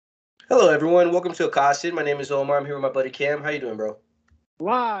Hello, everyone. Welcome to Accosted. My name is Omar. I'm here with my buddy Cam. How you doing, bro?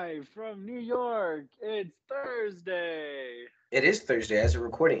 Live from New York, it's Thursday. It is Thursday as we're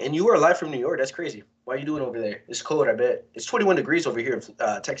recording, and you are live from New York. That's crazy. Why are you doing over there? It's cold, I bet. It's 21 degrees over here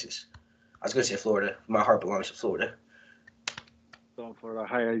in Texas. I was gonna say Florida. My heart belongs to Florida. So Florida,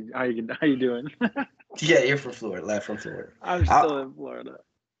 how you doing? Yeah, you're from Florida. Live from Florida. I'm still I'll, in Florida.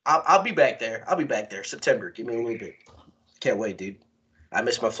 I'll be back there. I'll be back there September. Give me a little bit. Can't wait, dude. I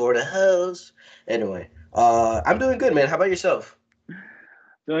miss my Florida house. Anyway, I'm doing good, man. How about yourself?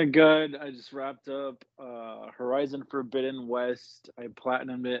 Doing good. I just wrapped up Horizon Forbidden West. I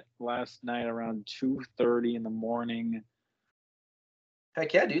platinumed it last night around 2:30 in the morning.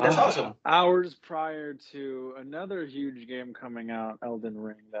 Heck yeah, dude. That's awesome. Hours prior to another huge game coming out, Elden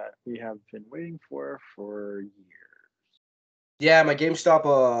Ring, that we have been waiting for years. Yeah, my GameStop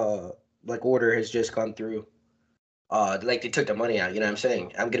order has just gone through. Like they took the money out. You know what I'm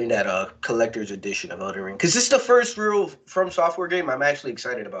saying? I'm getting that collector's edition of Elden Ring because this is the first real From Software game I'm actually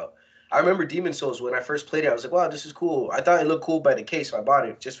excited about. I remember Demon Souls when I first played it. I was like, wow, this is cool. I thought it looked cool by the case, so I bought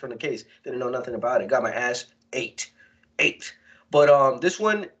it just from the case. Didn't know nothing about it. Got my ass ate. But this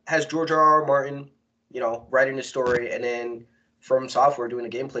one has George R. R. Martin, writing the story, and then From Software doing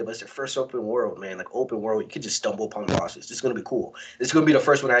the gameplay. But it's the first open world, man. Like open world, you could just stumble upon bosses. This is gonna be cool. This is gonna be the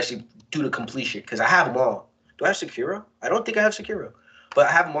first one I actually do the completion because I have them all. Do I have Sekiro? I don't think I have Sekiro, but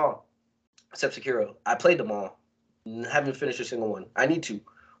I have them all except Sekiro. I played them all. Haven't finished a single one. I need to,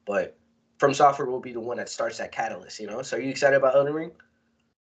 but From Software will be the one that starts that catalyst. So are you excited about Elden Ring?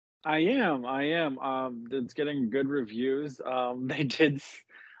 I am. It's getting good reviews. I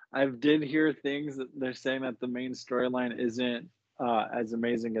did hear things that they're saying that the main storyline isn't as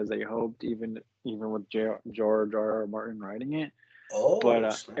amazing as they hoped, even with George R. R. Martin writing it. But Oh,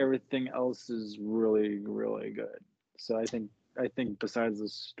 snap. everything else is really, really good. So I think besides the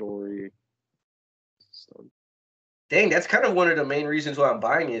story, so Dang, that's kind of one of the main reasons why I'm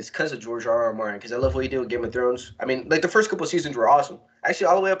buying it is because of George R. R. Martin. Because I love what he did with Game of Thrones. I mean, like the first couple of seasons were awesome. Actually,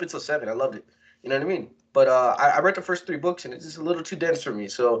 all the way up until seven, I loved it. You know what I mean? But I read the first three books and it's just a little too dense for me.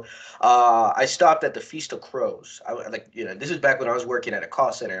 So I stopped at the Feast of Crows. This is back when I was working at a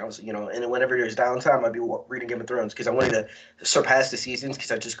call center. And whenever there's downtime, I'd be reading Game of Thrones because I wanted to surpass the seasons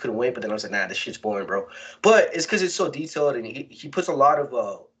because I just couldn't wait. But then I was like, nah, this shit's boring, bro. But it's because it's so detailed and he puts a lot of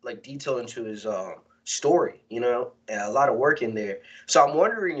like detail into his story, and a lot of work in there. So I'm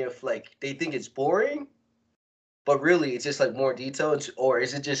wondering if like they think it's boring, but really it's just like more detailed, or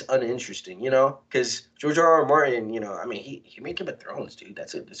is it just uninteresting? Because George R. R. Martin, I mean, he made Game of Thrones, dude.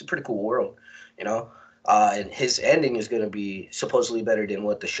 It's a pretty cool world, you know. And his ending is gonna be supposedly better than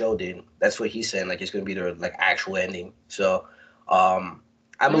what the show did. That's what he's saying. Like it's gonna be their like actual ending. So I'm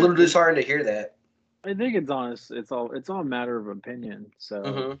a yeah, little disheartened to hear that. I think it's honest. It's all a matter of opinion. So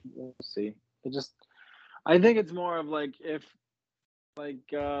Hmm. we'll see. It just I think it's more of like if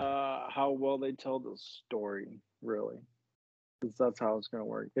how well they tell the story, really. 'Cause that's how it's gonna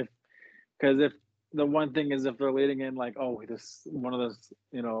work. If the one thing is if they're leading in like, oh, this one of those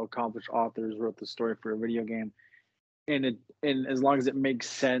accomplished authors wrote the story for a video game, and as long as it makes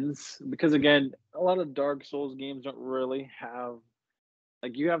sense, because again, a lot of Dark Souls games don't really have,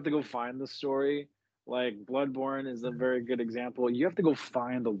 like, you have to go find the story. Like Bloodborne is a very good example. You have to go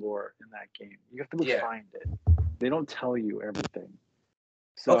find the lore in that game. You have to go Yeah. find it. They don't tell you everything.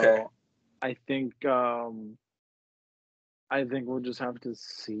 Okay. So I think we'll just have to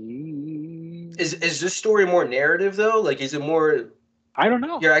see. Is this story more narrative though? Like, is it more I don't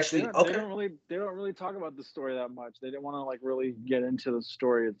know. you're They actually don't. They okay? don't really. They don't really talk about the story that much. They didn't want to like really get into the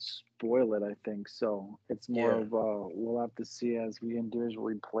story and spoil it. I think so. It's more Yeah. of we'll have to see as we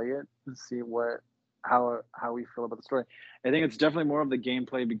individually play it and see how we feel about the story. I think it's definitely more of the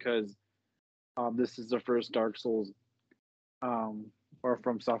gameplay because this is the first Dark Souls um, or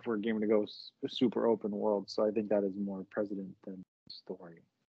From Software game to go super open world. So I think that is more precedent than story,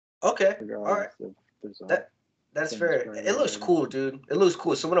 Okay. All right. regardless if there's a That that's things fair. It looks related. cool, dude. It looks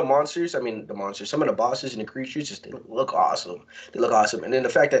cool. Some of the monsters, I mean the monsters, some of the bosses and the creatures just they look awesome. They look awesome. And then the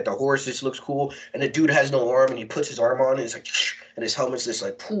fact that the horse just looks cool and the dude has no arm and he puts his arm on it, it's like and his helmet's just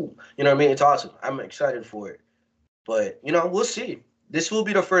like pooh. You know what I mean? It's awesome. I'm excited for it. But we'll see. This will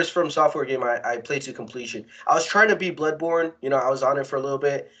be the first From Software game I played to completion. I was trying to beat Bloodborne. I was on it for a little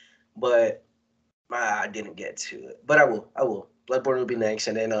bit, but I didn't get to it, but I will. I will. Bloodborne will be next,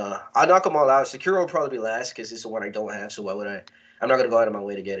 and then I'll knock them all out. Sekiro will probably be last because it's the one I don't have. So why would I? I'm not gonna go out of my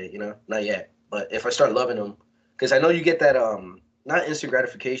way to get it. Not yet. But if I start loving them, because I know you get that not instant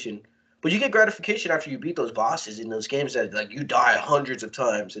gratification, but you get gratification after you beat those bosses in those games that like you die hundreds of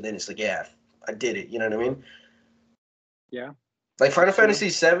times, and then it's like, yeah, I did it. You know what I mean? Yeah. Like Final That's true. Fantasy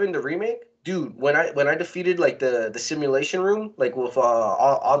VII, the remake, dude. When I defeated like the simulation room, like with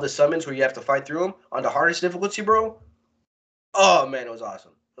all the summons where you have to fight through them on the hardest difficulty, bro. Oh man, it was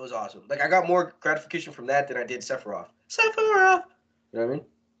awesome. It was awesome. Like I got more gratification from that than I did Sephiroth. Sephiroth. You know what I mean?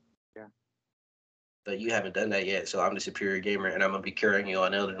 Yeah. But you haven't done that yet, so I'm the superior gamer, and I'm gonna be carrying you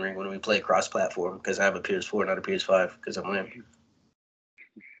on Elden Ring when we play cross-platform because I have a PS4, not a PS5, because I'm lame.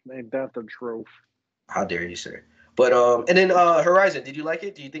 Ain't that the truth? How dare you, sir? But and then Horizon, did you like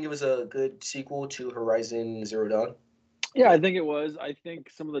it? Do you think it was a good sequel to Horizon Zero Dawn? Yeah, I think it was. I think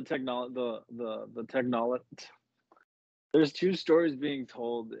some of the technology, the technology. There's two stories being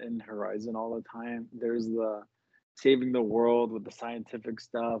told in Horizon all the time. There's the saving the world with the scientific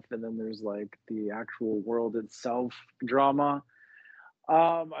stuff, and then there's like the actual world itself drama.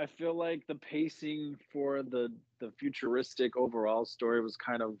 I feel like the pacing for the futuristic overall story was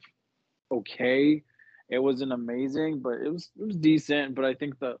kind of okay. It wasn't amazing, but it was decent. But I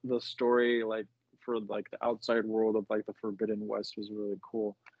think the story, like for like the outside world of like the Forbidden West, was really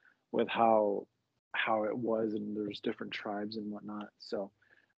cool with how it was, and there's different tribes and whatnot. So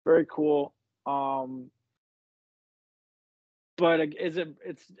very cool. Um, but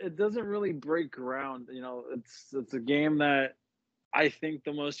it doesn't really break ground. You know, it's a game that I think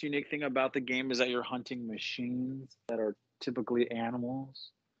the most unique thing about the game is that you're hunting machines that are typically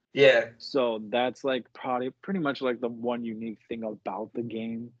animals. Yeah, So that's like probably pretty much like the one unique thing about the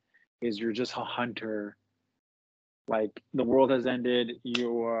game is you're just a hunter. Like the world has ended.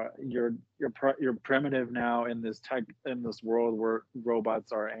 You're primitive now in this world where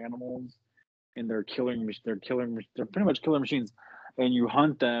robots are animals and they're pretty much killer machines, and you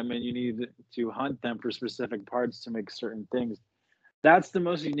hunt them and you need to hunt them for specific parts to make certain things. That's the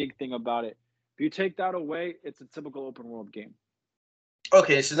most unique thing about it. If you take that away, it's a typical open world game.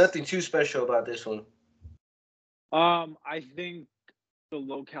 okay, so nothing too special about this one. I think the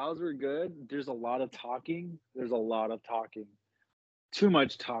locales were good. There's a lot of talking. There's a lot of talking. Too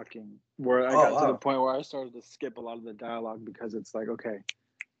much talking. Where I Oh got to the wow, point where I started to skip a lot of the dialogue because it's like, okay,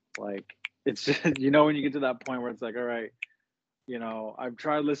 like it's just when you get to that point where it's like, all right, I've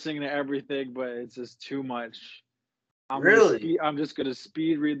tried listening to everything, but it's just too much. really? I'm just gonna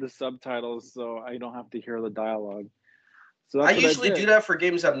speed read the subtitles so I don't have to hear the dialogue. So I that's what I usually do did. that for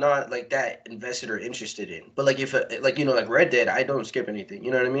games I'm not like that invested or interested in. But like if like like Red Dead, I don't skip anything.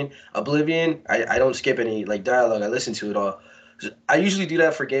 You know what I mean? Oblivion, I don't skip any like dialogue. I listen to it all. I usually do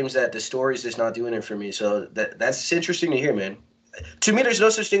that for games that the story's just not doing it for me. So that's interesting to hear, man. To me, there's no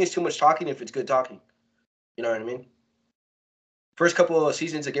such thing as too much talking if it's good talking. You know what I mean? First couple of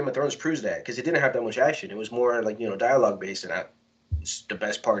seasons of Game of Thrones proves that because it didn't have that much action. It was more like dialogue based, and it's the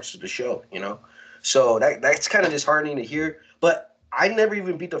best parts of the show. So that's kind of disheartening to hear. But I never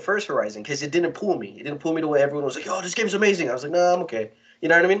even beat the first Horizon because it didn't pull me. It didn't pull me the way everyone was like, "Oh, this game's amazing." I was like, "No, I'm okay." You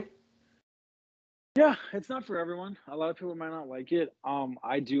know what I mean? Yeah, it's not for everyone. A lot of people might not like it.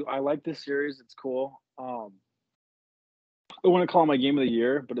 I do. I like this series. It's cool. I wouldn't call it my game of the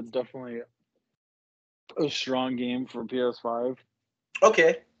year, but it's definitely a strong game for PS5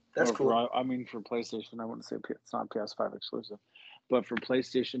 Okay, that's or cool. for PlayStation. I wouldn't say it's not PS5 exclusive, but for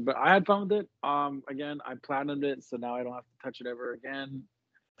PlayStation. But I had fun with it. Again, I platinumed it, so now I don't have to touch it ever again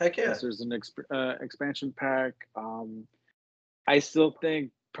Heck yeah. unless there's an expansion pack. I still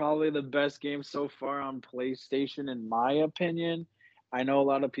think probably the best game so far on PlayStation, in my opinion. I know a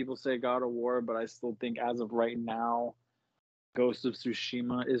lot of people say God of War, but I still think as of right now, Ghost of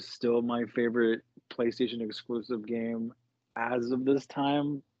Tsushima is still my favorite PlayStation exclusive game as of this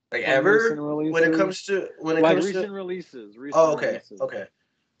time Like from recent ever when it releases. comes to when it Like comes to. recent releases, recent Oh, okay, releases. okay.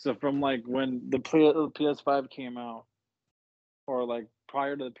 So from like when the PS5 came out, or like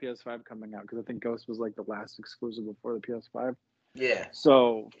prior to the PS5 coming out, because I think Ghost was like the last exclusive before the PS5. Yeah.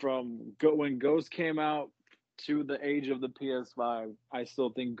 So when Ghost came out to the age of the PS5, I still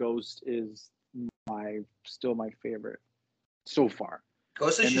think Ghost is my favorite so far.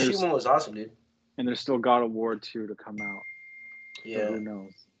 Ghost of And there's Tsushima was awesome, dude. and there's still God of War 2 to come out. So Yeah. who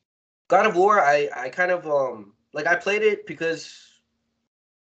knows? God of War, I kind of like I played it because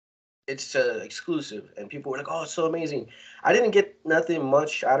it's exclusive, and people were like, "Oh, it's so amazing." I didn't get nothing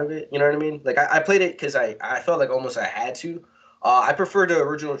much out of it. You know what I mean? Like I played it because I felt like almost I had to. I prefer the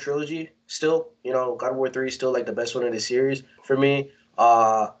original trilogy still. God of War 3 is still like the best one in the series for me.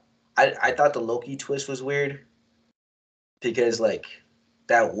 I thought the Loki twist was weird because like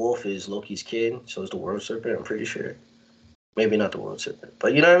that wolf is Loki's kid, so is the World Serpent. I'm pretty sure. Maybe not the World Serpent,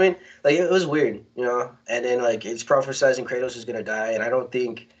 but you know what I mean? Like it was weird. And then like it's prophesizing Kratos is gonna die, and I don't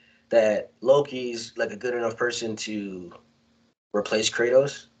think that Loki's like a good enough person to replace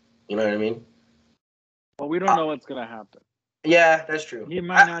Kratos. You know what I mean? Well, we don't Uh, know what's gonna happen. Yeah, that's true. He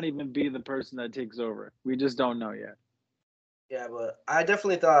might not even be the person that takes over. We just don't know yet. Yeah, but I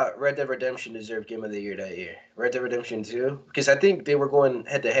definitely thought Red Dead Redemption deserved Game of the Year that year. Red Dead Redemption 2, because I think they were going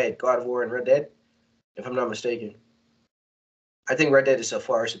head to head, God of War and Red Dead, if I'm not mistaken. I think Red Dead is a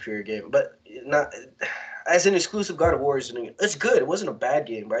far superior game, but not as an exclusive. God of War isn't. It's good. It wasn't a bad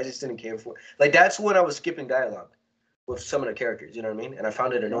game, but I just didn't care for it. Like that's when I was skipping dialogue with some of the characters. You know what I mean? And I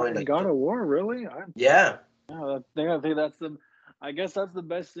found it annoying. Like, God of War, really? yeah, I think that's the. I guess that's the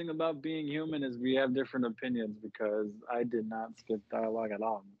best thing about being human is we have different opinions because I did not skip dialogue at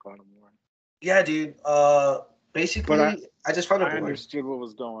all in God of War. yeah, dude. But Basically, I just found it I boring. understood what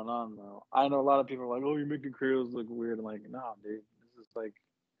was going on though. I know a lot of people are like, "Oh, you're making Kratos look weird." I'm like, "Nah, dude. This is like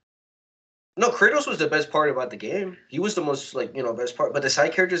No, Kratos was the best part about the game. He was the most best part. But the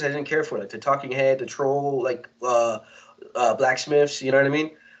side characters I didn't care for, like the talking head, the troll, like blacksmiths. You know what I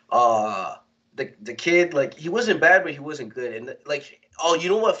mean? Uh, the kid, like he wasn't bad, but he wasn't good. And like, oh, you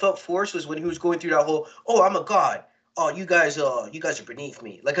know what felt forced was when he was going through that whole, oh, I'm a god. Oh, you guys are beneath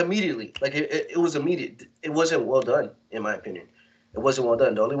me. Like immediately, like it was immediate. It wasn't well done, in my opinion. It wasn't well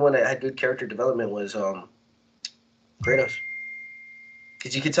done. The only one that had good character development was Kratos,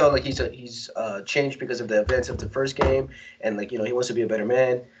 because you can tell like he's changed because of the events of the first game, and like he wants to be a better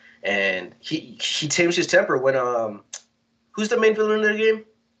man, and he tames his temper when who's the main villain in the game,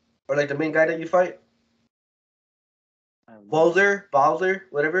 or like the main guy that you fight, I have no idea. Balder,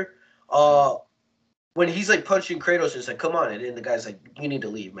 whatever. Uh, Uh, when he's like punching Kratos, it's like, come on, and then the guy's like, you need to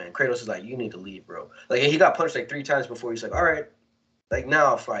leave, man. Kratos is like, you need to leave, bro. Like he got punched like 3 times before he's like, all right, like now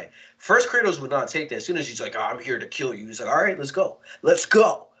I'll fight. First Kratos would not take that. As soon as he's like, oh, I'm here to kill you, he's like, all right, let's go, let's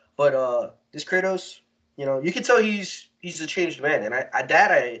go. But this Kratos, you can tell he's a changed man, and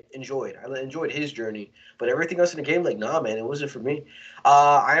I enjoyed. I enjoyed his journey, but everything else in the game, like, nah, man, it wasn't for me.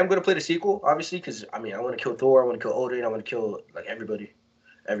 I am gonna play the sequel, obviously, because I mean, I want to kill Thor, I want to kill Odin, I want to kill like everybody,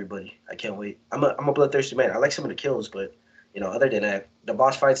 everybody. I can't wait. I'm a bloodthirsty man. I like some of the kills, but other than that, the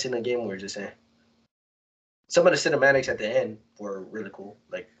boss fights in the game were just some of the cinematics at the end were really cool,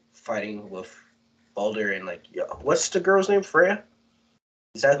 like fighting with Balder and like, what's the girl's name? Freya?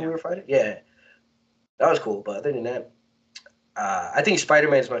 Is that who we yeah. were fighting? Yeah, that was cool. But other than that, I think Spider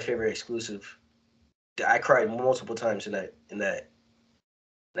Man is my favorite exclusive. I cried multiple times in that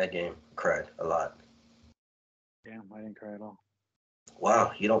game. I cried a lot. Damn, I didn't cry at all.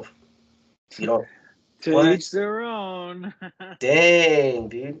 Wow, you don't To what? each their own. Dang,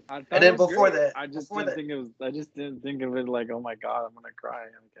 dude. I And thought it then was before great. that, I just before didn't that, think it was. I just didn't think of it like, oh my god, I'm gonna cry.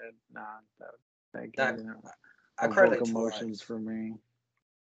 Okay, nah, that game nah, didn't I cried evoke like emotions twice. for me.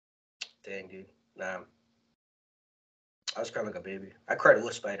 Dang, dude. Nah, I was crying like a baby. I cried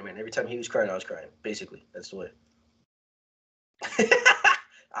with Spider Man. Every time he was crying, I was crying. Basically, that's the way.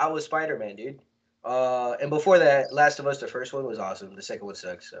 I was Spider Man, dude. And before that, Last of Us, the first one was awesome. The second one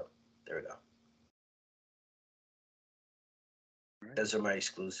sucks. So there we go. Right? Those are my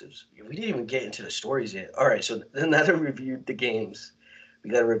exclusives. We didn't even get into the stories yet. All right, so now that we reviewed the games, we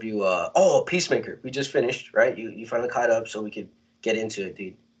got to review. Peacemaker. We just finished, right? You finally caught up, so we could get into it,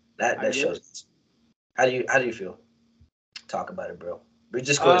 dude. That I that did. shows. How do you feel? Talk about it, bro. We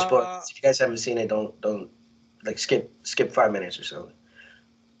just go to spoilers. Uh, If you guys haven't seen it, don't like skip 5 minutes or so.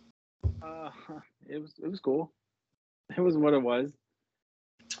 uh, it was cool. It was what it was.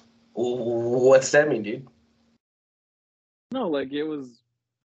 What's that mean, dude? No, like it was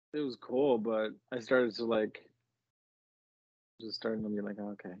cool, but I started to like just starting to be like,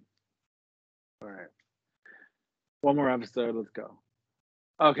 okay, all right, one more episode, let's go.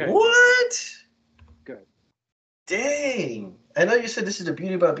 Okay, What? good. Dang. I know you said this is the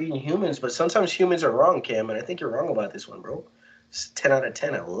beauty about being humans, but sometimes humans are wrong, Cam, and I think you're wrong about this one, bro. It's 10 out of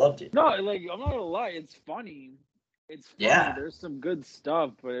 10. I loved it. No, like I'm not gonna lie, it's funny. It's funny. Yeah. There's some good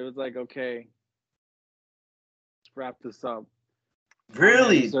stuff, but it was like, okay, let's wrap this up. How many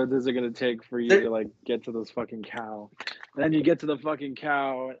Really? episodes is it gonna take for you There, to like get to this fucking cow? And then you get to the fucking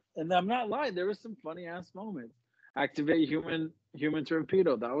cow, and I'm not lying. There was some funny ass moments. Activate human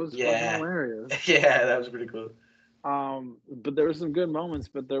torpedo. That was fucking yeah. hilarious. Yeah, that was pretty cool. But there were some good moments.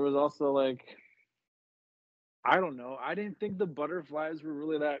 But there was also like, I don't know. I didn't think the butterflies were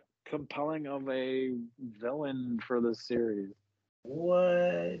really that compelling of a villain for this series.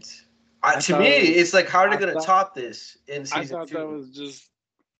 What? I To thought me, it was. it's like, how are they I going to thought. top this in I season thought that two? was just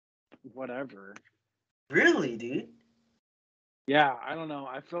whatever. Really, dude? Yeah, I don't know.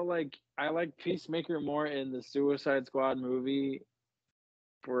 I felt like I liked Peacemaker more in the Suicide Squad movie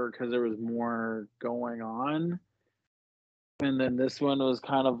for because there was more going on, and then this one was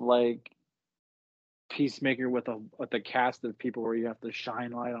kind of like Peacemaker with a cast of people where you have to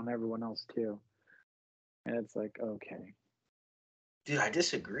shine light on everyone else too, and it's like okay. Dude, I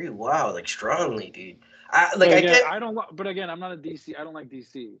disagree. Wow, like strongly, dude. But I again, get. I don't. But again, I'm not a DC. I don't like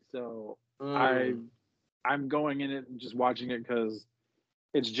DC, so I Mm, I'm going in it and just watching it because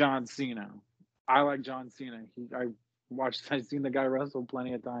it's John Cena. I like John Cena. I've seen the guy wrestle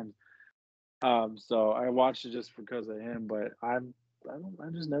plenty of times. So I watched it just because of him. But I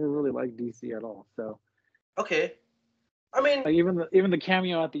just never really liked DC at all. So okay. I mean, like even the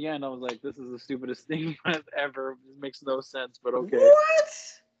cameo at the end, I was like, this is the stupidest thing ever. It makes no sense, but okay. what?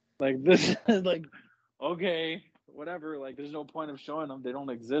 Like this is like okay, whatever. Like there's no point of showing them. They don't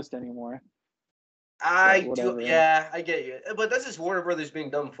exist anymore. But I do. whatever. Yeah, I get you. But that's just Warner Brothers being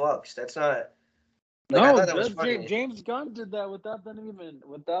dumb fucks. That's not. Like I No, thought that was that's funny. James Gunn did that without them even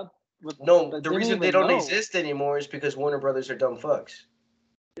with No, that the didn't reason they even don't know. exist anymore is because Warner Brothers are dumb fucks.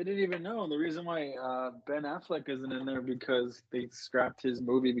 They didn't even know. The reason why Ben Affleck isn't in there because they scrapped his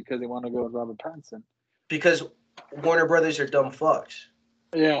movie because they want to go with Robert Pattinson. Because Warner Brothers are dumb fucks.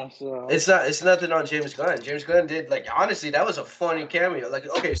 Yeah, so It's not. It's nothing on James Gunn. James Gunn did like honestly, that was a funny cameo. Like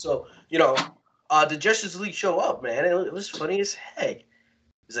okay, so the Justice League show up, man. It was funny as heck.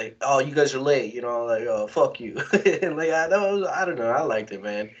 He's like, oh, you guys are late, like, oh, fuck you. And like, I don't know, I liked it,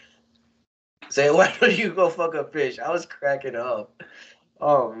 man. Say, why don't you go fuck a fish? I was cracking up.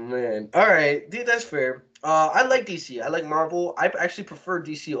 Oh man. All right, dude, that's fair. I like DC. I like Marvel. I actually prefer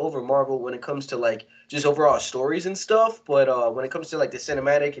DC over Marvel when it comes to like just overall stories and stuff. But when it comes to like the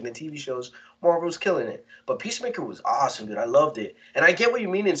cinematic and the TV shows, Marvel's killing it. But Peacemaker was awesome, dude. I loved it. And I get what you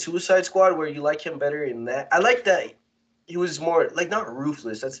mean in Suicide Squad, where you like him better in that. I like that he was more like not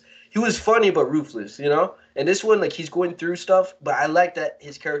ruthless. He was funny but ruthless. And this one, like he's going through stuff, but I like that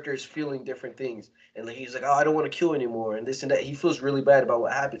his character is feeling different things. And like he's like, oh, I don't want to kill anymore, and this and that. He feels really bad about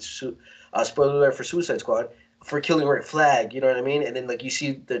what happened. Spoiler alert for Suicide Squad for killing Red Flag. You know what I mean? And then like you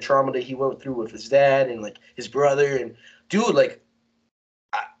see the trauma that he went through with his dad and like his brother and dude, like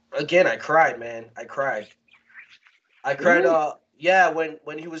I, again, I cried, man. I cried. I cried. really, Yeah,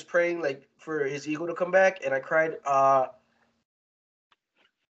 when he was praying like for his ego to come back, and I cried.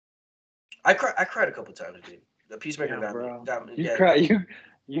 I cried a couple times, dude. The Peacemaker damn, got me. bro, Got me. you Yeah, cry, got me.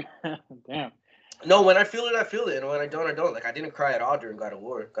 you damn. No, when I feel it, I feel it, and when I don't, I don't. Like I didn't cry at all during God of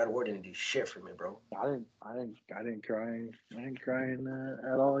War. God of War didn't do shit for me, bro. I didn't cry. I didn't cry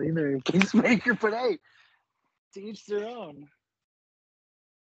at all either. Peacemaker, but hey, to each their own.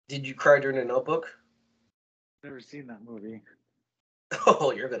 Did you cry during the Notebook? Never seen that movie.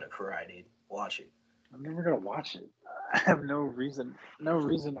 Oh, you're gonna cry, dude. Watch it. I'm never gonna watch it. I have no reason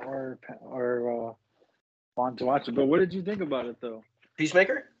or want to watch it. But what did you think about it though?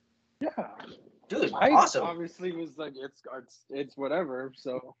 Peacemaker, Yeah, dude, I awesome. obviously was like, it's whatever.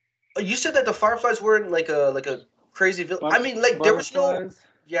 So, You said that the Fireflies weren't like a crazy villain. I but mean, like there was no. butterflies.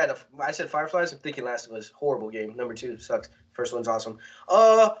 Yeah, I said Fireflies. I'm thinking Last of Us, horrible game. Number two sucks. First one's awesome.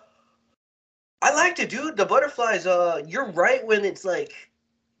 Uh, I liked it, dude. The butterflies. You're right when it's like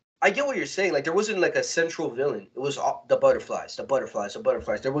I get what you're saying. Like there wasn't like a central villain. It was all, the butterflies, the butterflies, the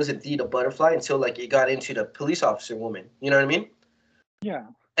butterflies. There wasn't the butterfly until like it got into the police officer woman. You know what I mean? Yeah,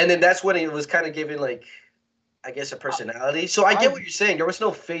 And then that's when it was kind of given like I guess a I, personality. So I get I what you're saying. There was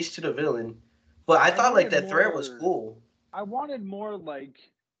no face to the villain, but I I thought like wanted that threat was more. cool. I wanted more like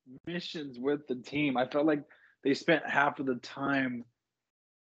missions with the team. I felt like they spent half of the time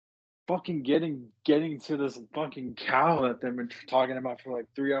fucking getting to this fucking cow that they've been talking about for like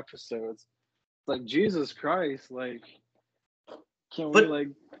 3 episodes. Like Jesus Christ, like can we But like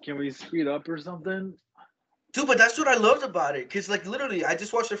can we speed up or something? dude, but that's what I loved about it. Cause like literally, I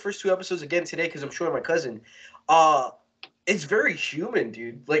just watched the first two episodes again today because I'm showing my cousin. Uh, it's very human,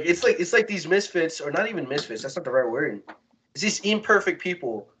 dude. Like it's like these misfits, or not even misfits. That's not the right word. It's these imperfect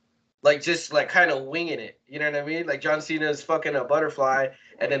people, like just like kind of winging it. You know what I mean? Like John Cena's fucking a butterfly,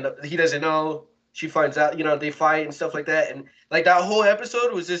 and then he doesn't know. She finds out. They fight and stuff like that, and like that whole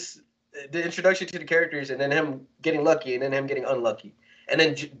episode was just the introduction to the characters, and then him getting lucky, and then him getting unlucky, and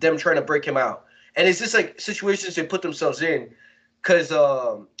then them trying to break him out. And it's just like situations they put themselves in, because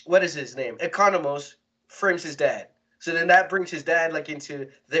what is his name? Economos frames his dad. So then that brings his dad like into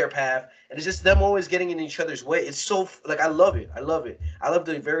their path, and it's just them always getting in each other's way. It's so like I love it. I love it. I love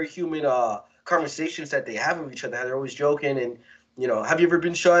the very human conversations that they have with each other. How they're always joking and have you ever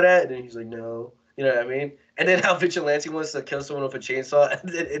been shot at? And then he's like, no. You know what I mean? And then how Vigilante wants to kill someone with a chainsaw, and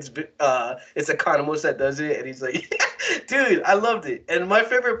then it's Economos that does it, and he's like, dude, I loved it. And my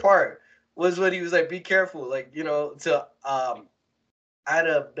favorite part was when he was like, be careful, like to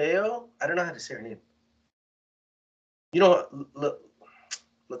Adabeo. I don't know how to say her name.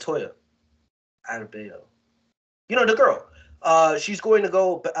 Latoya Adabeo. The girl. she's going to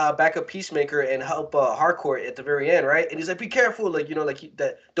go back up Peacemaker and help Harcourt at the very end, right? And he's like, "Be careful, like like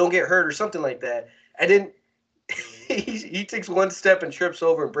that, don't get hurt or something like that." And then he takes one step and trips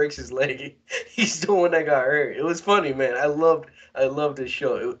over and breaks his leg. He's the one that got hurt. It was funny, man. I loved this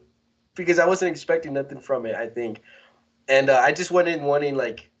show because I wasn't expecting nothing from it. I think, and I just went in wanting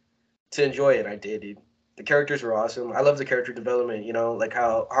like to enjoy it. I did, dude. The characters were awesome. I love the character development. Like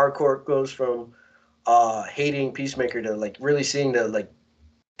how Hardcore goes from hating Peacemaker to like really seeing the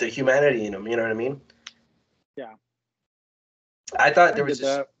humanity in him. You know what I mean? Yeah, I thought I there was get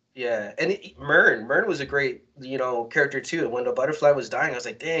just that. yeah, and Mern was a great character too. When the butterfly was dying, I was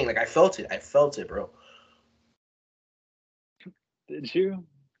like, dang, like I felt it, bro. Did you?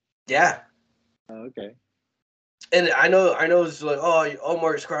 Yeah, Oh, okay. and I know it's like, oh,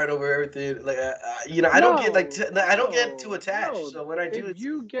 Omar's crying over everything. Like, I don't get like No, I don't get too no, attached. no. So when I If do, it's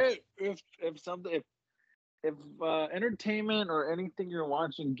you get if something if entertainment or anything you're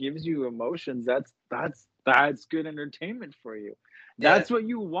watching gives you emotions, that's good entertainment for you. yeah, That's what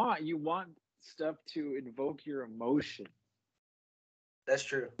you want. You want stuff to invoke your emotion. that's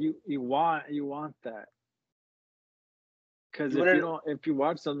true. You want that. Because You want to, if you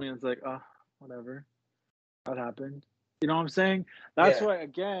watch something, it's like, oh, whatever, that happened. You know what I'm saying? That's yeah, why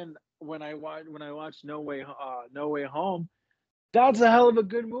again, when I watch No Way Home, that's a hell of a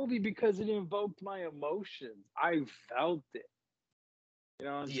good movie because it invoked my emotions. I felt it. You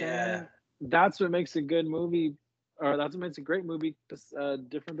know what I'm yeah. saying? That's what makes a good movie, or that's what makes a great movie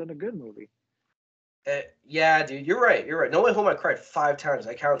different than a good movie. Yeah, dude, you're right. You're right. No Way Home, I cried 5 times.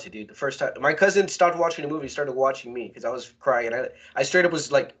 I counted, dude. The first time, my cousin stopped watching the movie, started watching me because I was crying, and I straight up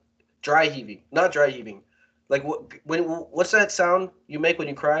was like dry heaving, not dry heaving. Like what's that sound you make when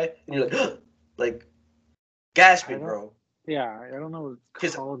you cry and you're like, like I gasping, don't, bro? yeah, I don't know what it's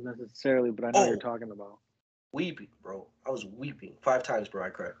Because called necessarily, but I know what you're oh, talking about. weeping, bro. I was weeping 5 times, bro. I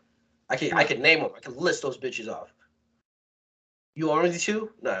cried. I No, can name them. I can list those bitches off. You want me to?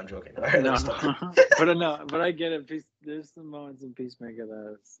 No, I'm joking. All right, let me no, stop. but no, but I get it. There's some moments in Peacemaker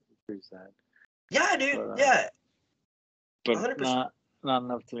that is pretty sad, Yeah, but dude. Yeah, but 100%. not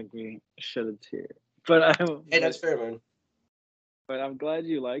enough to make me shed a tear. But I Hey, that's fair, man. but I'm glad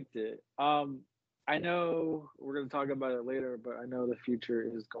you liked it. I know we're gonna talk about it later, but I know the future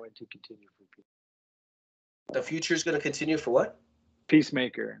is going to continue for The future's gonna continue for what?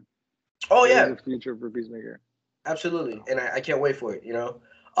 Peacemaker. Oh There is yeah, a future for Peacemaker. absolutely, and I can't wait for it.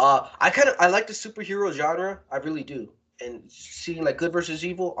 I like the superhero genre. I really do, and seeing like good versus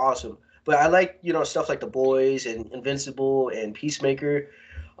evil, awesome. But I like stuff like The Boys and Invincible and Peacemaker,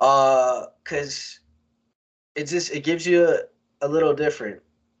 cause it gives you a little different.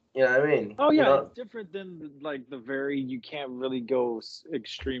 You know what I mean? Oh yeah, it's different than like the very you can't really go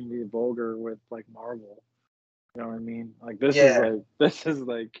extremely vulgar with like Marvel. You know what I mean? Like Yeah, this is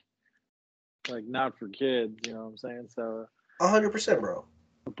like not for kids. You know what I'm saying? So, 100%, bro.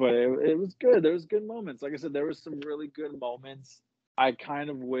 but it was good. There was good moments. Like I said, there was some really good moments. I kind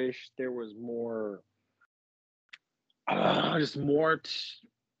of wish there was more, just more.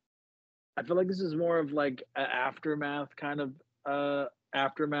 I feel like this is more of like an aftermath kind of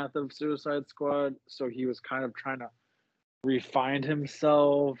aftermath of Suicide Squad. So he was kind of trying to refine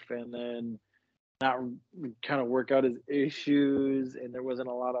himself and then not kind of work out his issues, and there wasn't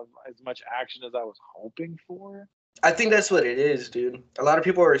a lot of as much action as I was hoping for. I think that's what it is, dude. A lot of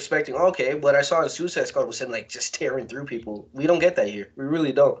people are expecting, okay, what I saw in Suicide Squad was him like just tearing through people. We don't get that here. We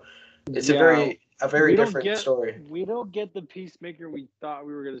really don't. It's Yeah, a very different story. we don't get the Peacemaker we thought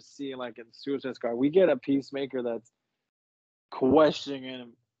we were gonna see like in Suicide Squad. We get a Peacemaker that's questioning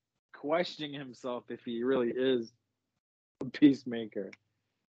him, questioning himself if he really is a Peacemaker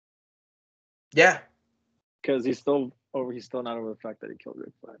Yeah, because he's still not over the fact that he killed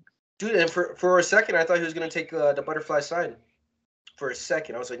Rick Flag. dude. And for a second, I thought he was gonna take the butterfly side. For a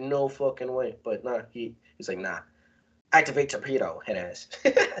second, I was like, no fucking way. But nah, he's like, nah. Activate torpedo, head ass.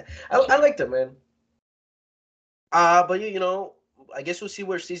 I liked him, man. But I guess we'll see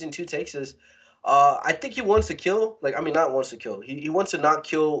where season two takes us. I think he wants to kill. Like, I mean, not wants to kill. He wants to not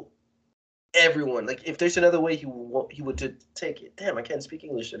kill everyone. Like, if there's another way, he would take it. Damn, I can't speak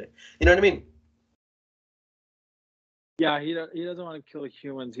English today. You know what I mean? Yeah, he doesn't want to kill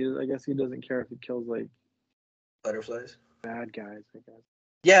humans. I guess he doesn't care if he kills like Butterflies. bad guys. I guess.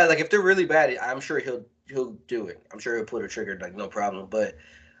 Yeah, like if they're really bad, I'm sure he'll do it. I'm sure he'll pull a trigger, like no problem. But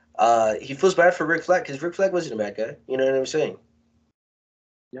he feels bad for Rick Flag because Rick Flag wasn't a bad guy. You know what I'm saying?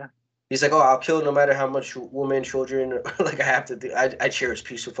 Yeah. He's like, oh, I'll kill no matter how much women, children, like I have to do. I cherish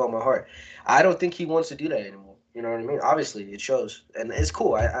peace with all my heart. I don't think he wants to do that anymore. You know what I mean? Obviously, it shows, and it's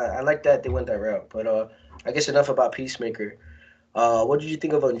cool. I like that they went that route. But I guess enough about Peacemaker. What did you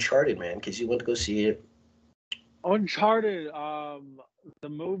think of Uncharted, man? Because you went to go see it. Uncharted, the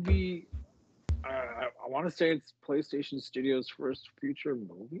movie. I want to say it's PlayStation Studios' first feature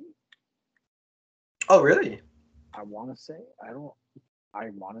movie. Oh, really? I want to say I don't. I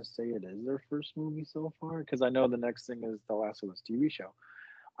want to say it is their first movie so far because I know the next thing is the Last of Us TV show.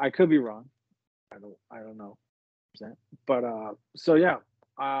 I could be wrong. I don't know. But so yeah,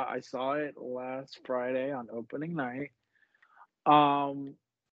 I saw it last Friday on opening night. Um,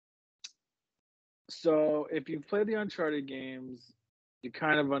 so if you've played the Uncharted games, you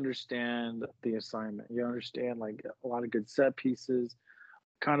kind of understand the assignment. You understand like a lot of good set pieces,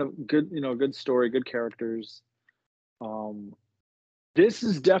 kind of good, good story, good characters. Um, this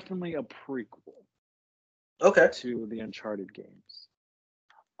is definitely a prequel Okay. to the Uncharted games.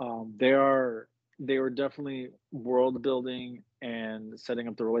 They are definitely world building and setting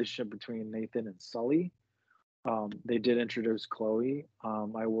up the relationship between Nathan and Sully. They did introduce Chloe.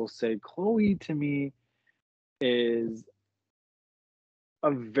 I will say Chloe to me is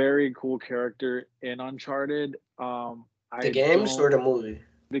a very cool character in Uncharted. The I games or don't the movie?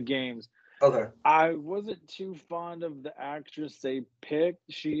 the games. Okay. I wasn't too fond of the actress they picked.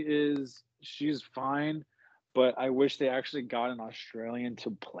 She's fine, but I wish they actually got an Australian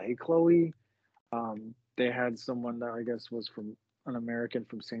to play Chloe. They had someone that I guess was from an American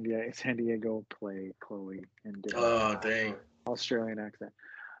from San Diego play Chloe and did like Oh, a dang. Australian accent.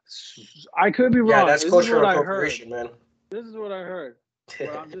 I could be Yeah, wrong. that's This is what cultural I heard. appropriation, man. This is what I heard.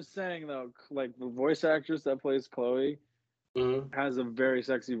 But I'm just saying though, like the voice actress that plays Chloe Hmm. has a very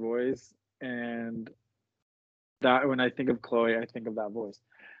sexy voice, and that when I think of Chloe, I think of that voice.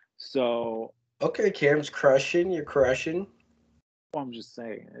 So Okay, Cam's crushing. You're crushing. well, I'm just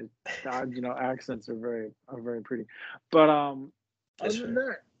saying, accents are very pretty. But other That's than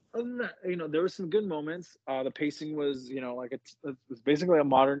fair. that, there were some good moments. The pacing was, like it's basically a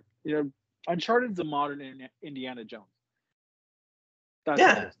modern, Uncharted's a modern Indiana Jones. That's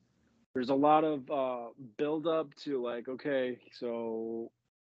what it Yeah. is. There's a lot of build up to like, okay, so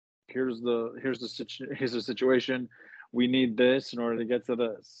here's the situation. We need this in order to get to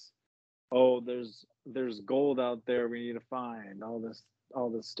this. Oh, there's gold out there we need to find. All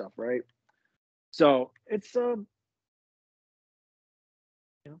this stuff, right? So it's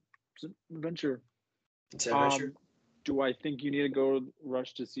it's an adventure. It's an adventure. Um, do I think you need to go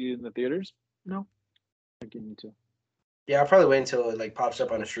rush to see it in the theaters? No, I think you need to. Yeah, I'll probably wait until it like pops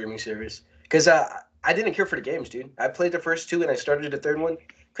up on a streaming service. Cause I didn't care for the games, dude. I played the first two and I started the third one.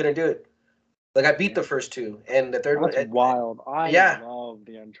 Couldn't do it. Like I beat Yeah, the first two and the third one. that's wild. I Yeah, love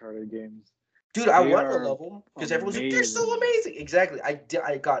the Uncharted games. dude, I They want to are love them because everyone's like they're so amazing. amazing. Exactly.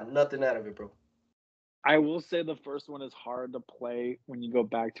 I got nothing out of it, bro. I will say the first one is hard to play when you go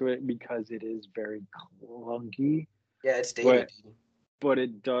back to it because it is very clunky, Yeah, it's dated, but dude.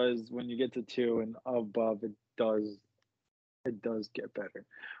 it does when you get to two and above, it does get better.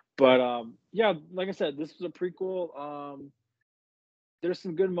 But yeah, like I said, this was a prequel. There's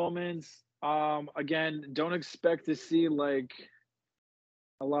some good moments. Again, don't expect to see like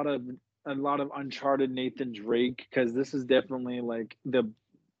a lot of Uncharted Nathan Drake because this is definitely like the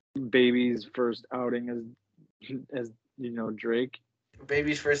baby's first outing as Drake.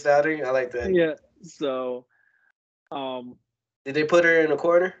 Baby's first outing. I like that. Yeah. So um Did they put her in a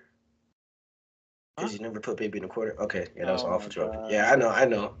corner? huh? Because you never put baby in a corner. Okay, yeah, that was Oh my awful joke. Yeah, god. I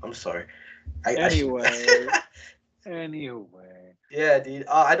know. I'm sorry. I should. Anyway, anyway. Yeah, dude.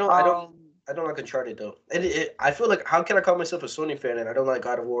 Um I don't like Uncharted though. And I feel like how can I call myself a Sony fan and I don't like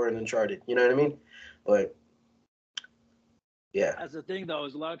God of War and Uncharted? You know what I mean? But yeah, that's the thing though,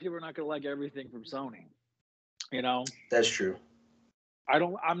 is a lot of people are not gonna like everything from Sony. You know? that's true.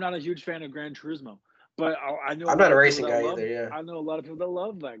 I'm not a huge fan of Gran Turismo, but I know a I'm not lot a of people racing that guy love either. Yeah. I know a lot of people that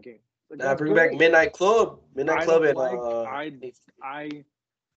love that game. Like Nah, that's bring back great. Midnight Club. Midnight I Club don't and like I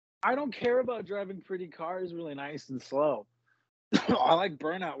I don't care about driving pretty cars really nice and slow. I like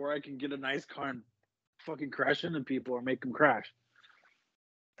Burnout where I can get a nice car and fucking crash into people or make them crash.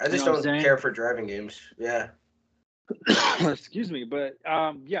 I You know just what I'm don't care saying? for driving games. Yeah. Excuse me, but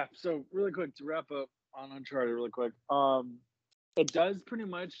yeah. So really quick to wrap up on Uncharted, really quick. It does pretty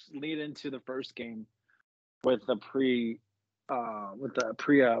much lead into the first game with the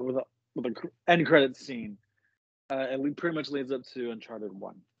with the end credit scene. It pretty much leads up to Uncharted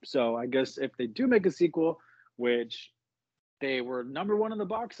One. So I guess if they do make a sequel, which they were number one in the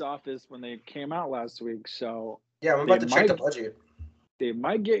box office when they came out last week, so Yeah, I'm they about to check the might budget.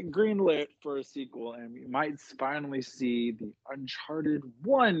 get greenlit for a sequel, and we might finally see the Uncharted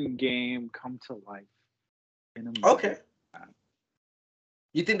One game come to life in a movie. Okay.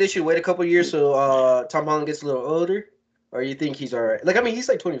 You think they should wait a couple years so Tom Holland gets a little older? Or you think he's all right? Like, I mean, he's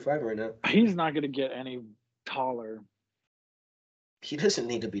like 25 right now. He's not gonna get any taller. He doesn't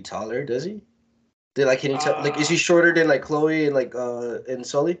need to be taller, does he? Did like can you tell? Like, is Uh he shorter than like Chloe and like and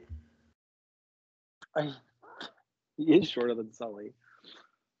Sully? I, he is shorter than Sully.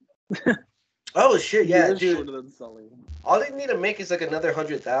 Oh shit, He yeah, is dude. shorter than Sully. All they need to make is like another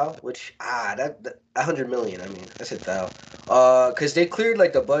 100,000, which that 100 million. I mean, I said thou. Cause they cleared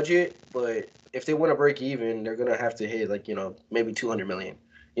like the budget, but if they want to break even, they're gonna have to hit like maybe 200 million.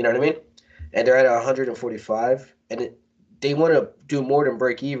 You know what I mean? And they're at 145, and they want to do more than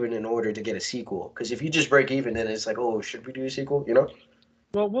break even in order to get a sequel. Cause if you just break even, then it's like, oh, should we do a sequel? You know?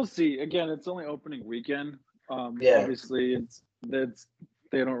 Well, we'll see. Again, it's only opening weekend. Yeah. Obviously, it's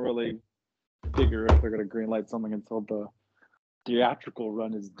they don't really figure if they're gonna greenlight something until the theatrical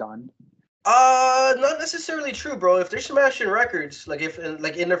run is done. Not necessarily true, bro. If they're smashing records, like if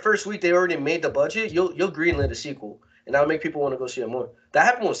like in their first week they already made the budget, you'll greenlit a sequel, and that'll make people want to go see it more. That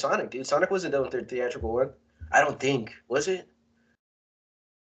happened with Sonic, dude. Sonic wasn't done with their theatrical run. I don't think was it,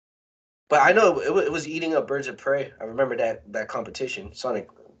 but I know it was eating up Birds of Prey. I remember that competition. Sonic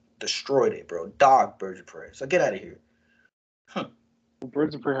destroyed it, bro. Dog Birds of Prey. So get out of here. Huh.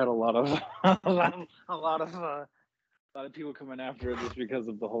 Birds of Prey had a lot of a lot of people coming after it just because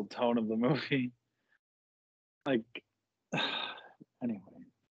of the whole tone of the movie. Like, anyway,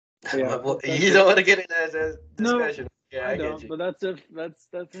 yeah, Well, that's you it. don't want to get into that No, discussion. Yeah, I I get don't. you. But that's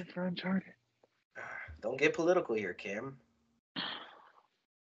it for Uncharted. Don't get political here, Cam.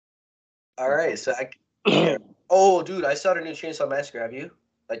 All right, so yeah. Oh, dude, I saw the new Chainsaw Massacre. Have you?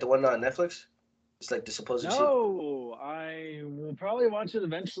 Like the one on Netflix? It's like the supposed sequel. No, I will probably watch it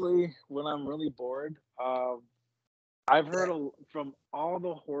eventually when I'm really bored. I've heard from all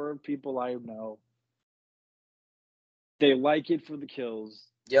the horror people I know, they like it for the kills.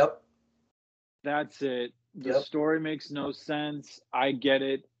 Yep, That's it. The yep. story makes no sense. I get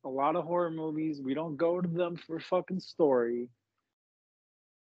it. A lot of horror movies, we don't go to them for fucking story.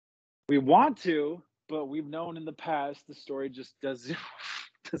 We want to, but we've known in the past the story just doesn't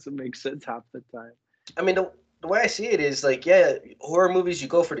doesn't make sense half the time. I mean, the way I see it is like, yeah, horror movies you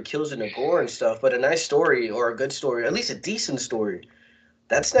go for the kills and the gore and stuff, but a nice story or a good story, at least a decent story,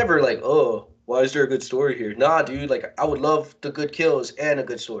 that's never like, oh, why is there a good story here? Nah, dude, like I would love the good kills and a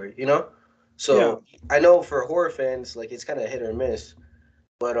good story, you know? Yeah, So I know for horror fans, like it's kind of hit or miss.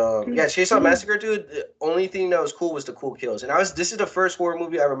 But yeah, Chainsaw because Massacre, dude. The only thing that was cool was the cool kills, and this is the first horror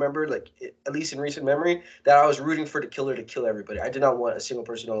movie I remember, like at least in recent memory, that I was rooting for the killer to kill everybody. I did not want a single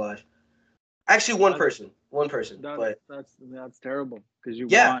person alive. Actually, that's one person, that's but that's terrible because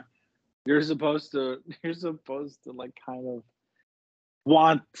yeah, you're supposed to like kind of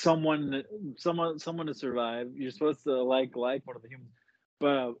want someone to survive. You're supposed to like one of the humans,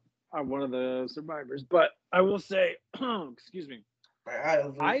 but one of the survivors. But I will say, excuse me, I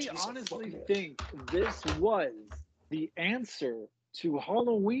love I Chainsaw honestly fucking Massacre. think this was the answer to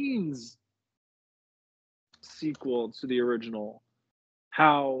Halloween's sequel to the original.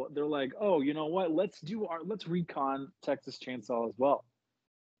 How they're like, oh, you know what? Let's recon Texas Chainsaw as well.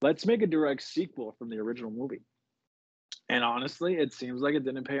 Let's make a direct sequel from the original movie. And honestly, it seems like it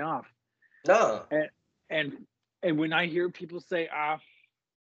didn't pay off. No, And and and when I hear people say, I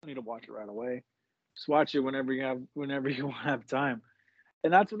need to watch it right away, just watch it whenever you have time.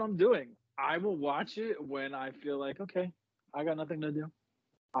 And that's what I'm doing. I will watch it when I feel like, okay, I got nothing to do.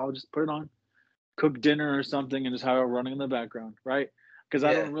 I'll just put it on, cook dinner or something, and just have it running in the background, right? Because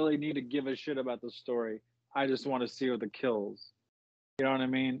I yeah, don't really need to give a shit about the story. I just want to see what the kills. You know what I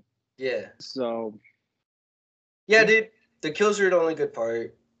mean? yeah, So yeah, yeah, dude. The kills are the only good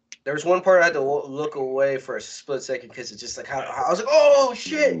part. There was one part I had to look away for a split second because it's just like how I was like, oh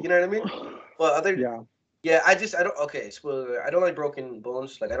shit, you know what I mean? But other yeah. Yeah, I don't. Okay, spoiler alert, I don't like broken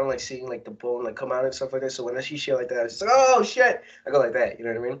bones. Like I don't like seeing like the bone like come out and stuff like that. So when I see shit like that, it's just like, oh shit, I go like that. You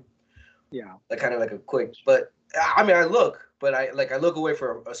know what I mean? Yeah. Like kind of like a quick. But I mean, I look, but I look away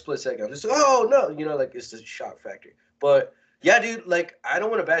for a split second. I'm just like, oh no, like it's the shock factor. But yeah, dude, like I don't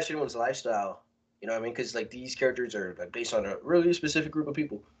want to bash anyone's lifestyle. You know what I mean? Because like these characters are like based on a really specific group of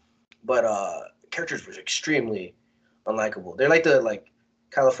people. But characters were extremely unlikable. They're like the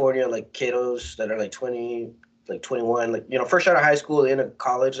California like kiddos that are like 20, like 21, like fresh out of high school, in a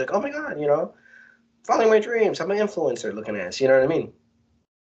college, like oh my god, following my dreams. I'm an influencer looking at us. You know what I mean?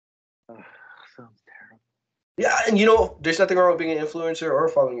 Ugh, sounds terrible. Yeah, and there's nothing wrong with being an influencer or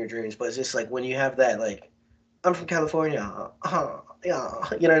following your dreams, but it's just like when you have that like I'm from California, yeah,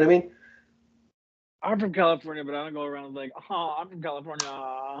 you know what I mean? I'm from California, but I don't go around like, I'm from California.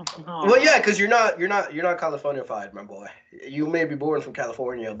 Well, yeah, because you're not Californified, my boy. You may be born from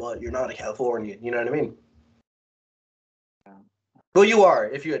California, but you're not a Californian. You know what I mean? Well, you are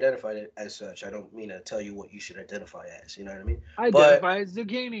if you identify it as such. I don't mean to tell you what you should identify as. You know what I mean? But Identify as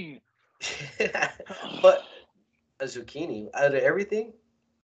zucchini. but a zucchini out of everything,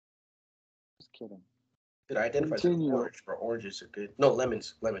 Just kidding. dude, I identify as an Continue. orange. Bro, oranges are good. No,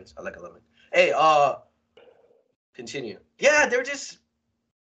 lemons. Lemons. I like a lemon. Hey, continue. Yeah, they're just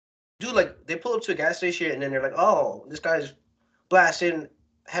dude. Like they pull up to a gas station and then they're like, "Oh, this guy's blasting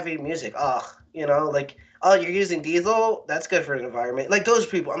heavy music. Ugh, like, oh, you're using diesel. That's good for the environment. Like those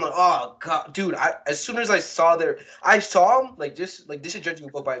people. I'm like, oh god, dude. As soon as I saw him. Like just like this is judging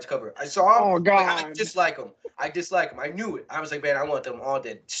a book by its cover. I saw him. Oh Like I God. dislike him. I dislike him. I knew it. I was like, man, I want them all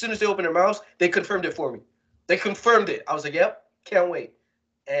dead. As soon as they opened their mouths, they confirmed it for me. They confirmed it. I was like, yep, can't wait.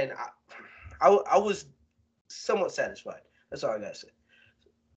 And I was somewhat satisfied. That's all I gotta say.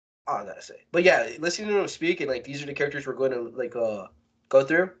 All I gotta say. But yeah, listening to them speak and like these are the characters we're going to like go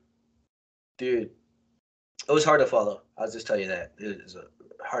through, dude. It was hard to follow. I'll just tell you that it was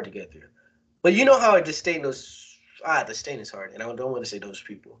hard to get through. But you know how I disdain those. Disdain is hard, and I don't want to say those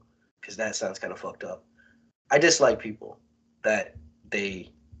people because that sounds kind of fucked up. I dislike people that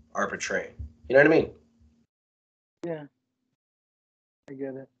they are portraying. You know what I mean? Yeah, I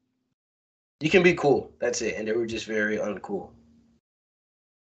get it. You can be cool. That's it. And they were just very uncool.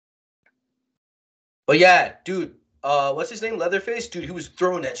 But yeah, dude. What's his name? Leatherface. Dude, he was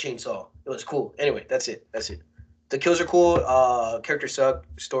throwing that chainsaw. It was cool. Anyway, that's it. That's it. The kills are cool. Character sucked.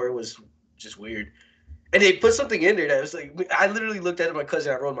 Story was just weird. And they put something in there that was like, I literally looked at my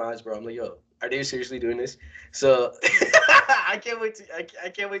cousin. I rolled my eyes, bro. I'm like, yo, are they seriously doing this? So I can't wait to I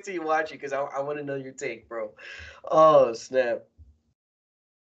can't wait till you watch it because I want to know your take, bro. Oh snap!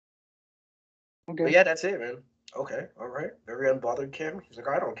 But Okay. yeah, that's it, man. Okay, all right. Very unbothered, Kim. He's like,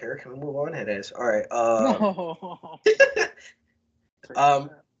 I don't care. Can we move on? Head ass. All right. No. Um,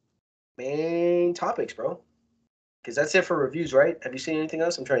 main topics, bro. Because that's it for reviews, right? Have you seen anything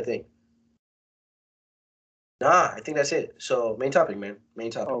else? I'm trying to think. Nah, I think that's it. So main topic, man.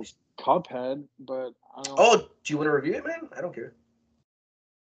 Main Oh, topics. Cuphead, but I don't. Oh, do you want to review it, man? I don't care.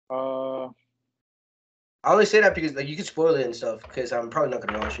 Uh, I only say that because like you can spoil it and stuff. Because I'm probably not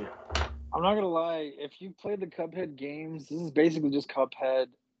gonna watch it. I'm not gonna lie. If you play the Cuphead games, this is basically just Cuphead,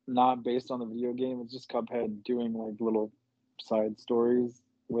 not based on the video game. It's just Cuphead doing like little side stories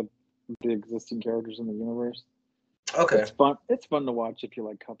with the existing characters in the universe. Okay, It's fun. It's fun to watch if you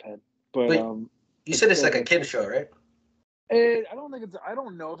like Cuphead, but but you it's said it's still like a like kid show, right? I don't think it's. I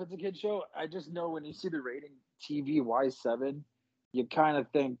don't know if it's a kid show. I just know when you see the rating TVY7, you kind of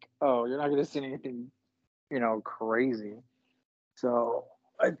think, oh, you're not going to see anything, crazy. So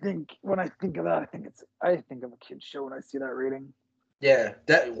I think when I think of that, I think of a kid show when I see that rating. Yeah,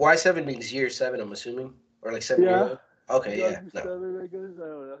 that Y7 means year seven. I'm assuming, or like 7 year Yeah, old. Okay, gotta yeah, be no, 7, I guess. I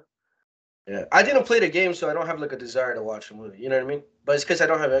don't know. yeah. I didn't play the game, so I don't have like a desire to watch the movie. You know what I mean? But it's because I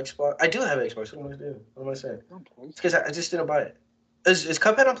don't have Xbox. I do have Xbox. What am I doing? What am I saying? On It's because I PlayStation. just didn't buy it. Is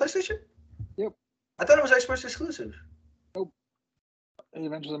Cuphead on PlayStation? Yep. I thought it was Xbox exclusive. Nope. They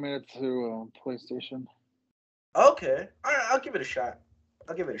eventually made it to PlayStation. Okay, all right, I'll give it a shot.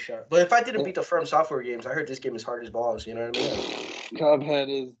 I'll give it a shot. But if I didn't Yeah. beat the Firm Software games, I heard this game is hard as balls. You know what I mean? Cuphead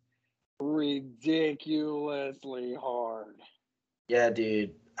is ridiculously hard. Yeah,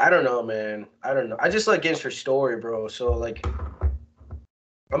 dude. I don't know, man. I don't know. I just like games for story, bro. So like,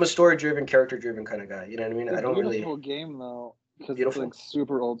 I'm a story-driven, character-driven kind of guy. You know what I mean? It's I a don't really beautiful game though, because it's like beautiful.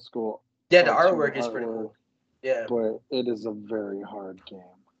 super old school Yeah, the cartoon artwork is pretty artwork, cool. Yeah, but it is a very hard game.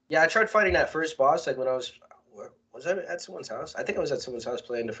 yeah. I tried fighting that first boss. Like when I was I at someone's house? I think I was at someone's house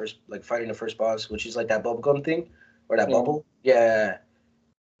playing the first, like fighting the first boss, which is like that bubblegum thing or that Yeah, bubble. Yeah,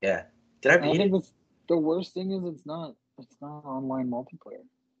 yeah. Did I and I beat think it? that's the worst thing is it's not online multiplayer.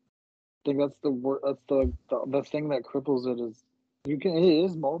 I think that's the thing that cripples it is it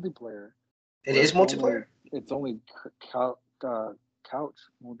is multiplayer, It but is multiplayer. it's only couch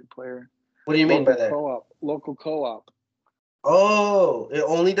multiplayer, What do you mean by that? local co-op. Oh, it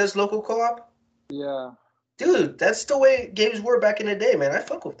only does local co-op? Yeah, Dude, that's the way games were back in the day, man. I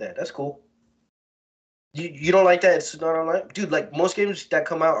fuck with that. That's cool. You don't like that? It's not online, dude. Like most games that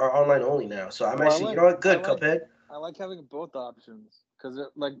come out are online only now. So I'm well, actually, you know what? I Good, like Cuphead. I like having both options because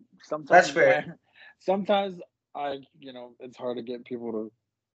That's sometimes fair. sometimes it's hard to get people to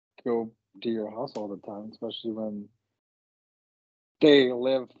go to your house all the time, especially when they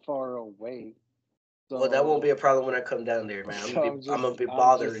live far away. Well, that won't So be a problem when I come down there, man. so I'm gonna be I'm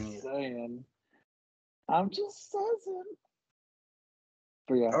bothering just you. saying. I'm just saying.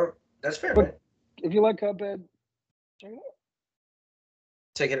 But yeah, Oh, that's fair, but man. if you like Cuphead, check it out.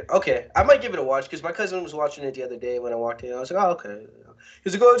 Take it. Okay, I might give it a watch because my cousin was watching it the other day when I walked in. I was like, oh, okay.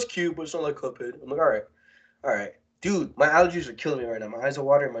 He's like, oh, it's cute, but it's not like Cuphead. I'm like, all right, all right. Dude, my allergies are killing me right now. My eyes are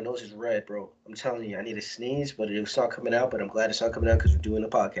watering. My nose is red, bro. I'm telling you, I need to sneeze, but it's not coming out. But I'm glad it's not coming out because we're doing a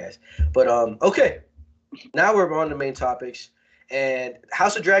podcast. But okay. Now we're on the main topics, and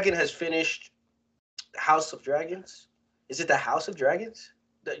House of Dragon has finished. House of Dragons? Is it the House of Dragons?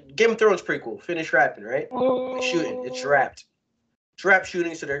 The Game of Thrones prequel finished wrapping, right? Like shooting, it's Oh, wrapped. It's wrapped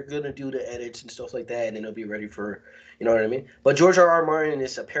shooting, so they're gonna do the edits and stuff like that, and then it'll be ready for, you know what I mean. But George R. R. Martin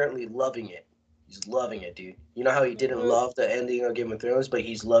is apparently loving it. He's loving it, dude. You know how he didn't love the ending of Game of Thrones, but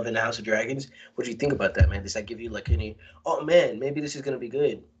he's loving the House of Dragons. What do you think about that, man? Does that give you like any? Oh man, maybe this is gonna be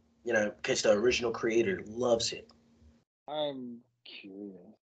good. You know, because the original creator loves it. I'm curious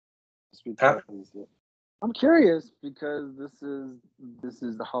Huh? because I'm curious because this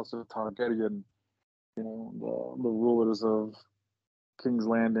is the House of Targaryen, the rulers of King's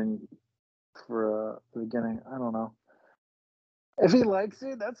Landing for the beginning. I don't know. If he likes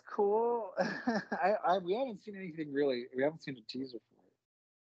it, that's cool. We haven't seen anything really. We haven't seen a teaser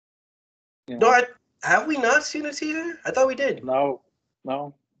for it. No, have we not seen a teaser? I thought we did. No,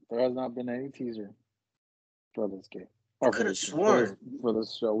 no, there has not been any teaser for this game I or could for have this game for this sworn. for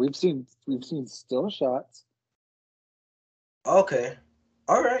this show. We've seen still shots, Okay.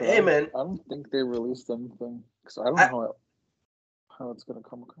 All right. but Hey, man. I don't think they released anything because I don't I, know how it's gonna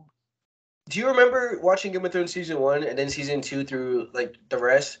come across. do you remember watching Game of Thrones season one and then season two through like the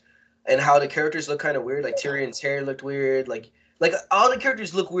rest, and how the characters look kind of weird? Like Tyrion's hair looked weird. Like all the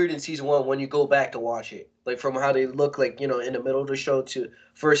characters look weird in season one when you go back to watch it. Like from how they look like in the middle of the show to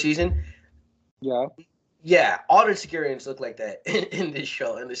first season. Yeah, Yeah, all the Targaryens look like that in this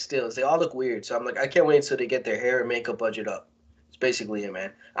show and the stills. They all look weird. So I'm like, I can't wait until they get their hair and makeup budget up. It's basically it,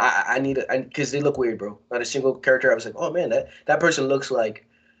 man. I need it because they look weird, bro. Not a single character. I was like, oh man, that person looks like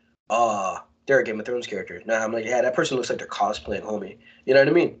they're a Game of Thrones character. Nah, I'm like, yeah, that person looks like they're cosplaying, homie. You know what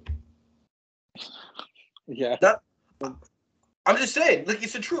I mean? yeah. Not, I'm just saying, like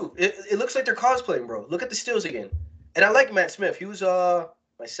it's the truth. It looks like they're cosplaying, bro. Look at the stills again. And I like Matt Smith. He was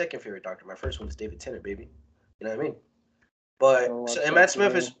my second favorite Doctor. My first one was David Tennant, baby. You know what I mean? Never But so watched and Matt Doctor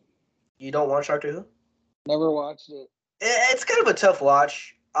Smith Who. is you don't watch Doctor Who? Never watched it. It's kind of a tough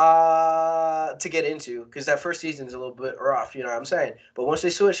watch to get into because that first season is a little bit rough, you know what I'm saying? But once they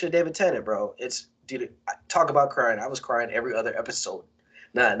switch to David Tennant, bro, it's dude, talk about crying. I was crying every other episode.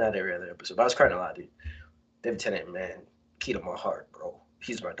 Not every other episode, but I was crying a lot, dude. David Tennant, man, key to my heart, bro.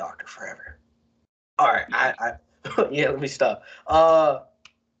 He's my doctor forever. All right, I yeah, let me stop.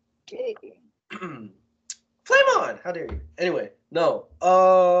 Flame on! How dare you? Anyway, no.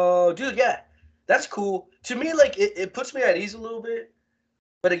 Dude, yeah, that's cool. To me, like it puts me at ease a little bit.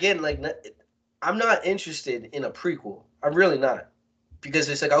 But again, like I'm not interested in a prequel. I'm really not because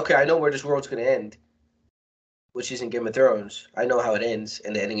it's like okay, I know where this world's gonna end, which is in Game of Thrones. I know how it ends,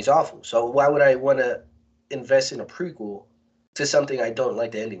 and the ending is awful. So why would I want to invest in a prequel to something I don't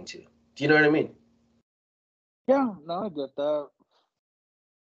like the ending to? Do you know what I mean? Yeah, no, I get that.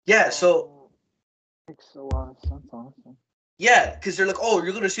 Yeah. So Makes a lot of sense, honestly. yeah, because they're like, oh,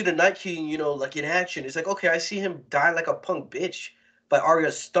 you're gonna see the Night King, like in action. It's like okay, I see him die like a punk bitch by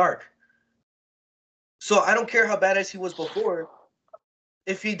Arya Stark. So I don't care how badass he was before.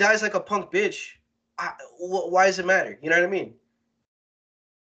 If he dies like a punk bitch, why does it matter? You know what I mean?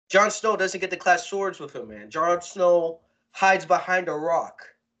 Jon Snow doesn't get to clash swords with him, man. Jon Snow hides behind a rock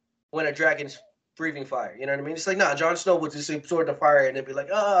when a dragon's breathing fire. You know what I mean? It's like, nah, Jon Snow would just absorb the fire and they'd be like,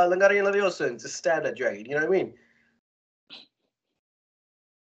 Langaria Leviosa, and just stab that dragon. You know what I mean?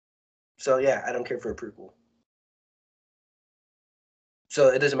 So, yeah, I don't care for a prequel. So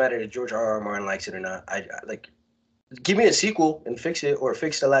it doesn't matter if George R. R. Martin likes it or not. I like, give me a sequel and fix it or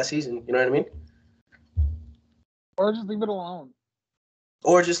fix the last season. You know what I mean? Or just leave it alone.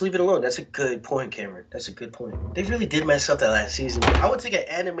 Or just leave it alone. That's a good point, Cameron. That's a good point. They really did mess up that last season. I would take an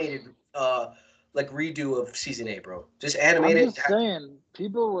animated, like redo of season 8, bro. Just I'm animate it. just saying,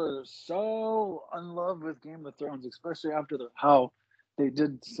 people were so in love with Game of Thrones, especially after how they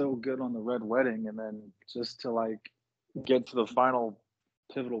did so good on the Red Wedding, and then just to like get to the final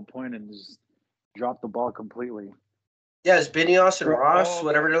pivotal point and just drop the ball completely. Yeah, it's Benioff and For Ross,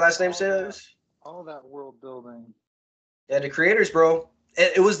 whatever their last name says. all that world building. Yeah, the creators, bro.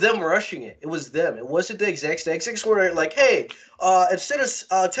 It was them rushing it. It was them. It wasn't the execs. The execs were like, hey, instead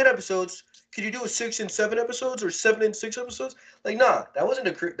of 10 episodes, could you do a 6 and 7 episodes or 7 and 6 episodes? Like, nah, that wasn't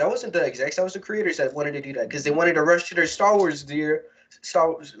the execs. That was the creators that wanted to do that because they wanted to rush to their Star Wars deal.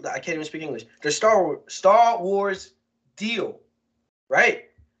 Star Wars. I can't even speak English. Their Star Wars deal, right?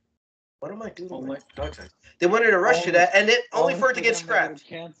 What am I doing with my Only, dark side? They wanted to rush to only, that, and then only only for it to for get them to get it scrapped.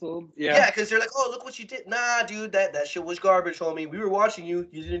 canceled. Yeah, Yeah. because they're like, oh, look what you did. Nah, dude, that shit was garbage, homie. We were watching you.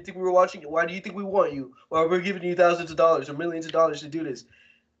 You didn't think we were watching you. Why do you think we want you? Why we're giving you thousands of dollars or millions of dollars to do this?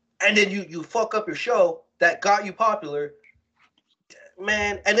 And then you fuck up your show that got you popular,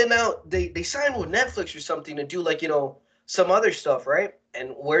 man. And then now they signed with Netflix or something to do like some other stuff, right?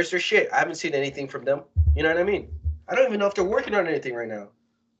 And where's their shit? I haven't seen anything from them. You know what I mean? I don't even know if they're working on anything right now.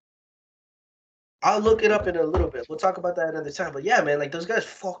 I'll look it up in a little bit. We'll talk about that another time. But yeah, man, like those guys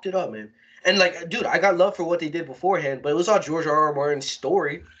fucked it up, man. And like, dude, I got love for what they did beforehand, but it was all George R. R. Martin's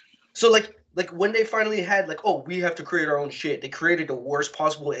story. So like when they finally had like, oh, we have to create our own shit. They created the worst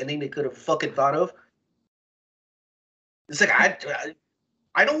possible ending they could have fucking thought of. It's like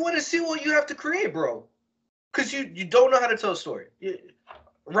I don't want to see what you have to create, bro. Cause you don't know how to tell a story.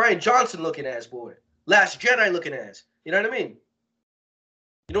 Ryan Johnson looking ass boy, Last Jedi looking ass. You know what I mean?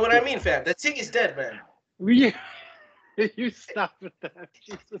 You know what I mean, fam? That thing is dead, man. We, you stop with that.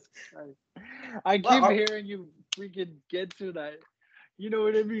 Jesus Christ. I keep Well, hearing you freaking get to that. You know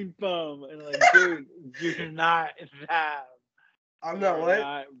what I mean, bum? And like, dude, you're not that. I'm not You're what?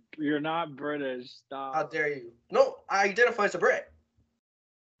 not. You're not British. How Stop. dare you? No, I identify as a Brit.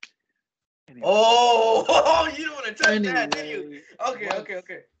 Anyway. Oh, you don't want to touch that, did you? Anyway, Okay, what's okay,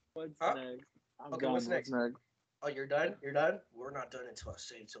 okay. what's Huh? next? I'm Okay, done. what's What's next? next? Oh, you're done? You're done? We're not done until I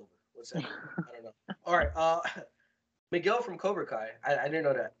say it's over. What's that? I don't know. All right, Miguel from Cobra Kai. I didn't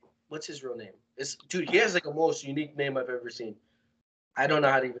know that. What's his real name? It's dude. He has like a most unique name I've ever seen. I don't know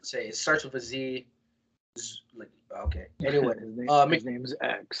how to even say it. It starts with a Z. Like okay. Anyway, His name's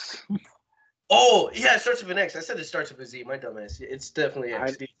X. oh yeah, it starts with an X. I said it starts with a Z. My dumbass. It's definitely I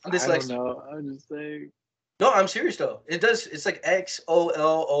X. Dude, I'm I don't dyslexic. know. I'm just saying. No, I'm serious though. It does. It's like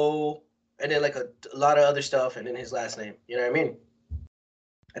XOLO, and then like a lot of other stuff, and then his last name. You know what I mean?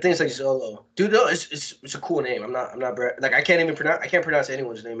 I think it's like Zolo. Dude, no, it's a cool name. Like I can't even pronounce. I can't pronounce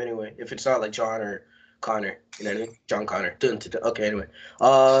anyone's name anyway. If it's not like John or Connor, you know what I mean? John Connor. Dun, dun, dun. Okay, anyway.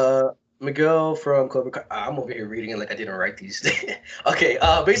 Uh, Miguel from Cobra Kai. I'm over here reading it like I didn't write these. Okay.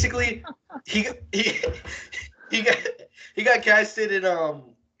 Basically, he he he got he got casted in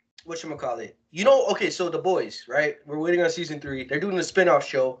whatchamacallit. Okay, so The Boys, right? We're waiting on season 3. They're doing a spin-off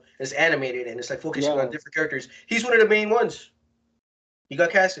show. It's animated and it's like focusing on Yes. different characters. He's one of the main ones. He got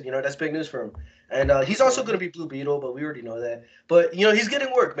casted, that's big news for him. And he's also Okay. going to be Blue Beetle, but we already know that. But, he's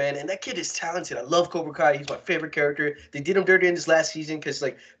getting work, man. And that kid is talented. I love Cobra Kai. He's my favorite character. They did him dirty in this last season because,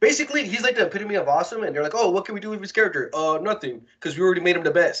 like, basically, he's like the epitome of awesome. And they're like, oh, what can we do with his character? Nothing. Because we already made him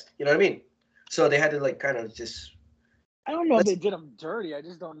the best. You know what I mean? So they had to, like, kind of just. I don't know if Let's. they did him dirty. I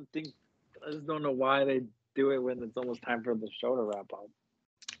just don't think. I just don't know why they do it when it's almost time for the show to wrap up.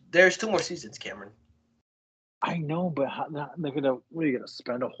 There's 2 more seasons, Cameron. I know, but they're gonna. What are you gonna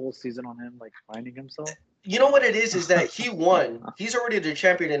spend a whole season on him like finding himself? You know what it is that he won. He's already the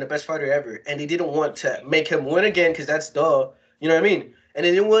champion and the best fighter ever, and they didn't want to make him win again because that's duh. You know what I mean? And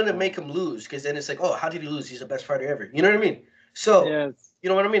they didn't want to make him lose because then it's like, oh, how did he lose? He's the best fighter ever. You know what I mean? So, Yes. you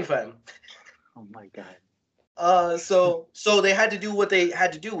know what I mean, fam? Oh my god. So they had to do what they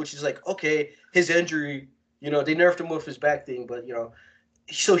had to do, which is like, okay, his injury. They nerfed him with his back thing, but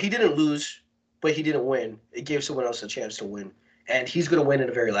so he didn't lose, but he didn't win. It gave someone else a chance to win, and he's gonna win in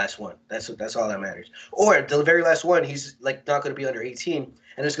the very last one. That's all that matters. Or the very last one, he's like not gonna be under 18,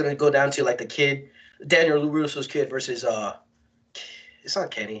 and it's gonna go down to like the kid, Daniel LaRusso's kid versus it's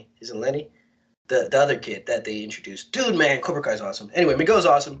not Kenny, is it Lenny? The other kid that they introduced. Dude, man, Cobra Kai's awesome. Anyway, Miguel's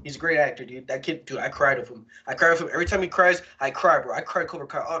awesome. He's a great actor, dude. That kid, dude, I cried with him. I cry with him every time he cries. I cry, bro. I cry Cobra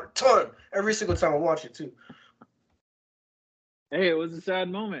Kai all the time. Every single time I watch it too. Hey, it was a sad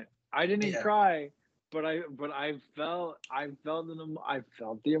moment. I didn't Yeah. cry, but I felt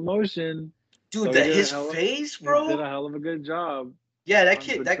the emotion. Dude, So that his face, he did bro. a hell of a good job Yeah, that on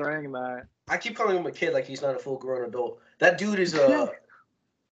kid. That portraying that. I keep calling him a kid like he's not a full grown adult. That dude is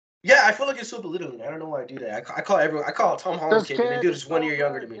yeah, I feel like it's so belittling. I don't know why I do that. I call everyone. I call Tom Holland This kid, and the kid dude is is one so year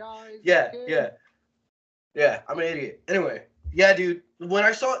younger than good, me. guys. Yeah, This yeah, kid. yeah. I'm an idiot. Anyway, yeah, dude. When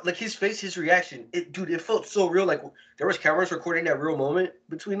I saw like his face, his reaction, it felt so real. Like there was cameras recording that real moment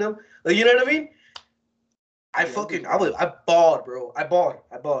between them. Like you know what I mean? Love it, bro. I bawled, bro. I bawled,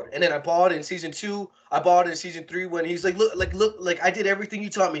 and then I bawled in season 2. I bawled in season 3 when he's like, look, like I did everything you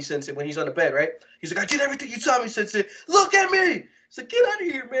taught me, Sensei. When he's on the bed, right? He's like, I did everything you taught me, Sensei. Look at me. He's like, get out of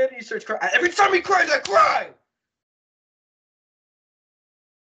here, man. And he starts crying. Every time he cries, I cry.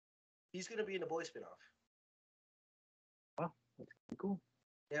 He's gonna be in the boy spinoff. Wow, that's cool.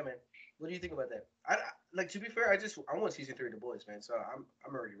 Yeah, man. What do you think about that? Like to be fair, I want season 3 of the boys, man. So I'm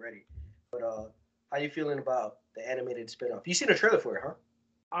already ready. But how you feeling about the animated spinoff? You seen a trailer for it, huh?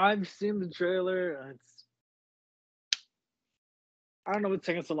 I've seen the trailer. I don't know what's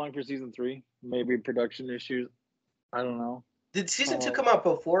taking so long for season 3. Maybe production issues. I don't know. Did season 2 come out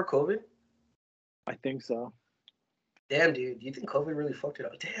before COVID? I think so. Damn, dude. Do you think COVID really fucked it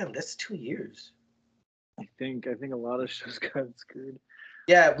up? Damn, that's 2 years. I think a lot of shows got screwed.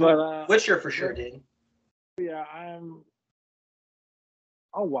 Yeah, But Witcher for sure did. yeah,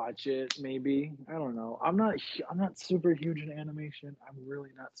 I'll watch it maybe. I don't know. I'm not super huge in animation. I'm really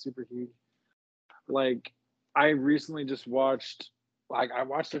not super huge. Like I recently just watched I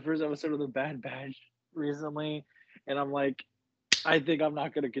watched the first episode of The Bad Batch recently, and I'm like, I think I'm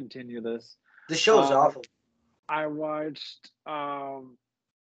not gonna continue this. The show is awful. I watched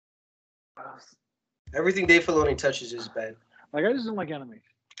everything Dave Filoni touches is bad. Like I just don't like animation.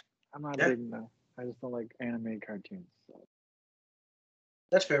 I'm not big no. I just don't like anime cartoons. So.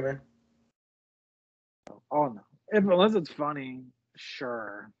 That's fair, man. Oh no. Unless it's funny,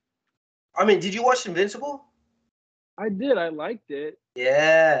 sure. I mean, did you watch Invincible? I did. I liked it.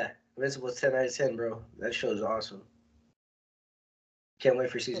 Yeah. Invincible's 10 out of 10, bro. That show is awesome. Can't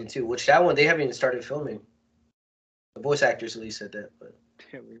wait for season 2. Which that one, they haven't even started filming. The voice actors at least said that, but...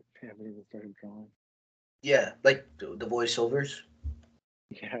 We haven't even started drawing. Yeah, like the voiceovers.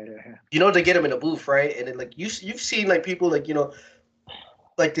 Yeah. You know, they get them in a booth, right? And then, like, you've seen, like, people, like, you know,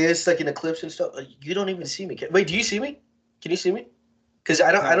 like this, like, in the clips and stuff. Like, you don't even see me. Wait, do you see me? Can you see me? Because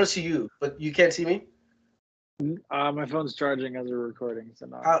I don't see you, but you can't see me? My phone's charging as we're recording, so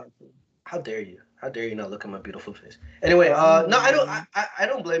now how dare you? How dare you not look at my beautiful face? Anyway, no, I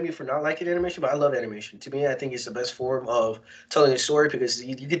don't blame you for not liking animation, but I love animation. To me, I think it's the best form of telling a story because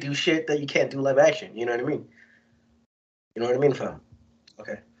you can do shit that you can't do live action. You know what I mean? You know what I mean, fam?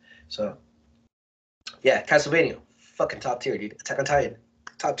 Okay. So, yeah, Castlevania. Fucking top tier, dude. Attack on Titan.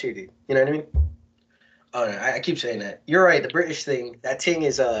 Top tier, dude. You know what I mean? Oh, no, I keep saying that. You're right. The British thing, that thing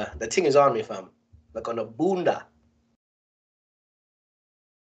is on me, fam. Like on the bunda.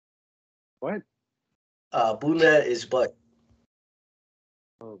 What? Bunda is butt.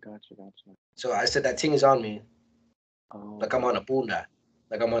 Oh, gotcha. So I said that thing is on me. Oh. Like I'm on a bunda.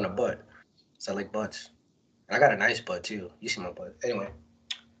 Like I'm on a butt. So I like butts. And I got a nice butt too. You see my butt. Anyway.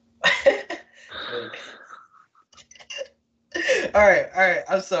 All right.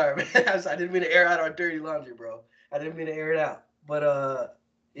 I'm sorry, man. I didn't mean to air out our dirty laundry, bro. I didn't mean to air it out. But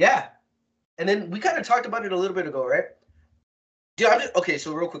yeah. And then we kind of talked about it a little bit ago, right? Dude, okay,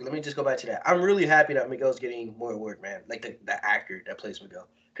 so real quick, let me just go back to that. I'm really happy that Miguel's getting more work, man. Like the actor that plays Miguel.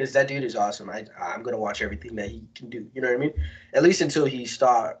 Because that dude is awesome. I'm going to watch everything that he can do. You know what I mean? At least until he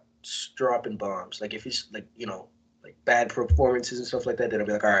starts dropping bombs. Like if he's like, you know, like bad performances and stuff like that, then I'll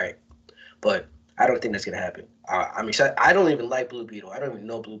be like, all right. But I don't think that's going to happen. I'm excited. I don't even like Blue Beetle. I don't even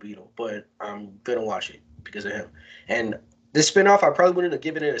know Blue Beetle. But I'm going to watch it because of him. And this spinoff, I probably wouldn't have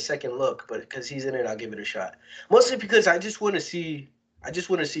given it a second look, but because he's in it, I'll give it a shot. Mostly because I just want to see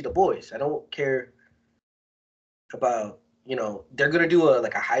the boys. I don't care about, you know, they're gonna do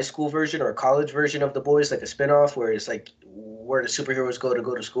a high school version or a college version of the boys, like a spinoff where it's like where the superheroes go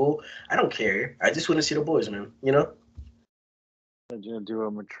to school. I don't care. I just want to see the boys, man. You know. Did you do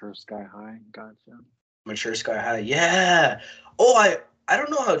a mature Sky High? Gotcha. Mature Sky High, yeah. Oh, I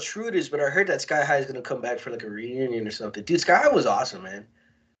don't know how true it is, but I heard that Sky High is gonna come back for like a reunion or something. Dude, Sky High was awesome, man.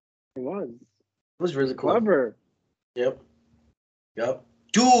 It was. It was really cool. Clever. Yep.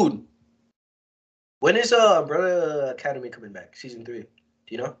 Dude. When is Umbrella Academy coming back? Season 3. Do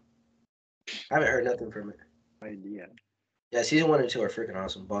you know? I haven't heard nothing from it. Idea. Yeah, season 1 and 2 are freaking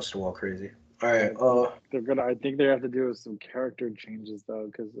awesome. Boss the wall crazy. All right. They're gonna. I think they have to do some character changes though,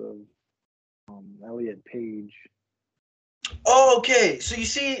 because of Elliot Page. Oh, okay. So you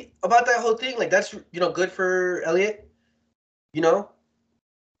see about that whole thing, like that's good for Elliot. You know,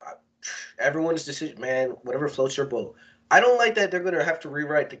 everyone's decision, man. Whatever floats your boat. I don't like that they're gonna have to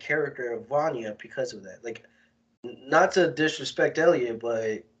rewrite the character of Vanya because of that. Like, not to disrespect Elliot,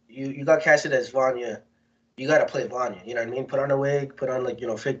 but you got casted as Vanya. You got to play Vanya. You know what I mean? Put on a wig, put on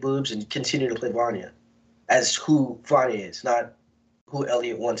fake boobs, and continue to play Vanya as who Vanya is, not who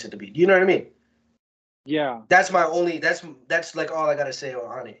Elliot wants it to be. Do you know what I mean? Yeah. That's my only. That's like all I gotta say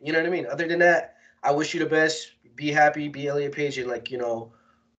on it. You know what I mean? Other than that, I wish you the best. Be happy. Be Elliot Page, and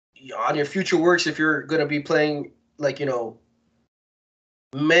on your future works, if you're gonna be playing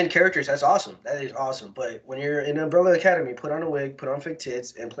men characters, that's awesome. That is awesome. But when you're in Umbrella Academy, put on a wig, put on fake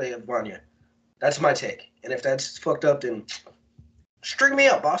tits, and play Vanya. That's my take. And if that's fucked up, then string me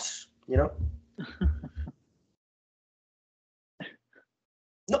up, boss. You know?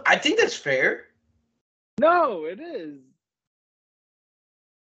 No, I think that's fair. No, it is.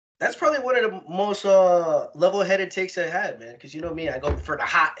 That's probably one of the most level-headed takes I had, man. Because you know me, I go for the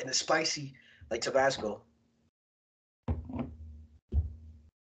hot and the spicy, like Tabasco.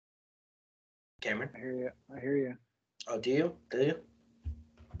 Cameron. I hear you. I hear you. Oh, do you? Do you?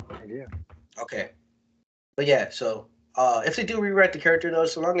 I hear you. Okay. But yeah, so if they do rewrite the character though,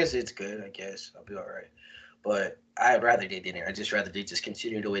 so long as it's good, I guess I'll be all right. But I'd rather they didn't. I just rather they just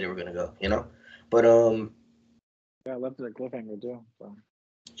continue the way they were gonna go, you know. But Yeah, I left it a cliffhanger too. So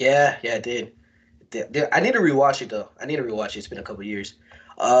yeah, I did. I need to rewatch it though. I need to rewatch it. It's been a couple years.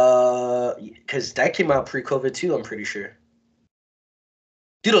 Because that came out pre-COVID too. I'm pretty sure.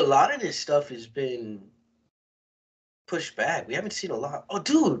 Dude, a lot of this stuff has been pushed back. We haven't seen a lot. Oh,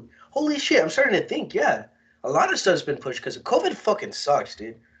 dude, holy shit! I'm starting to think. Yeah, a lot of stuff's been pushed because COVID fucking sucks,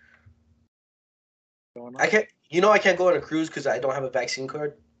 dude. going I on. can't. You know, I can't go on a cruise because I don't have a vaccine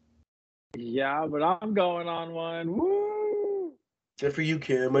card. Yeah, but I'm going on one. Woo! Good for you,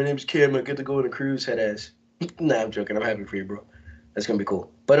 Cam. My name's Cam. I get to go on a cruise, head ass. Nah, I'm joking. I'm happy for you, bro. That's gonna be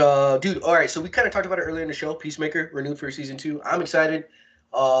cool. But dude, all right. So we kind of talked about it earlier in the show. Peacemaker renewed for season 2. I'm excited.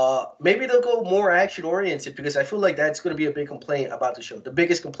 Maybe they'll go more action oriented because I feel like that's gonna be a big complaint about the show. The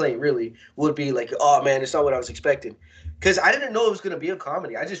biggest complaint really would be like, oh man, it's not what I was expecting. Because I didn't know it was gonna be a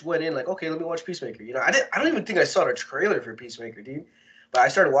comedy. I just went in like, okay, let me watch Peacemaker. You know, I didn't. I don't even think I saw the trailer for Peacemaker, dude. But I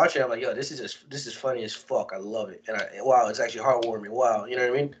started watching. I'm like, yo, this is funny as fuck. I love it. And wow, it's actually heartwarming. Wow, you know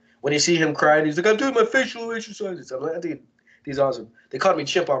what I mean? When you see him crying, he's like, I'm doing my facial exercises. I'm like, dude, he's awesome. They called me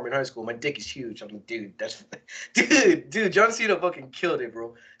Chimp Arm in high school. My dick is huge. I'm like, dude, that's, dude. John Cena fucking killed it,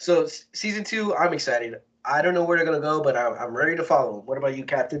 bro. So season 2, I'm excited. I don't know where they're gonna go, but I'm ready to follow them. What about you,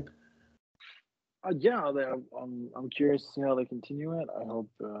 Captain? Yeah, I'm curious to see how they continue it. I hope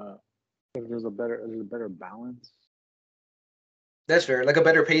if there's a better balance. That's fair. Like a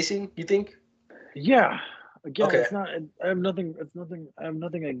better pacing, you think? Yeah. Again, Okay. it's not. I have nothing. It's nothing. I have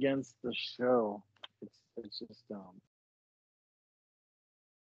nothing against the show. It's just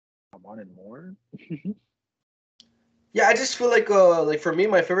I wanted more. Yeah, I just feel like for me,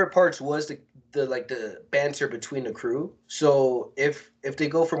 my favorite parts was the like the banter between the crew. So if they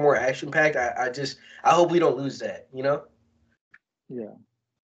go for more action packed, I hope we don't lose that, you know? Yeah.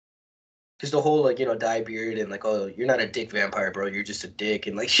 Because the whole like dye beard and like, oh, you're not a dick vampire, bro, you're just a dick,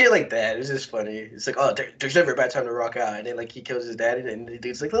 and like shit like that. It's just funny. It's like, oh, there's never a bad time to rock out, and then like he kills his dad, and the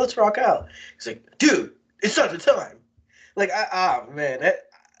dude's like, let's rock out. He's like, dude, it's not the time. Like, man,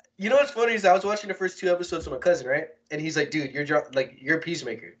 you know what's funny is I was watching the first 2 episodes with my cousin, right? And he's like, dude, you're a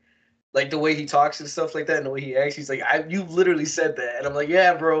peacemaker. Like the way he talks and stuff like that, and the way he acts, he's like, you literally said that, and I'm like,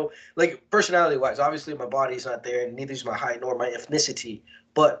 yeah, bro. Like personality wise, obviously my body's not there, and neither is my height nor my ethnicity,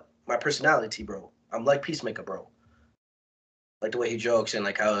 but my personality, bro. I'm like Peacemaker, bro. Like the way he jokes and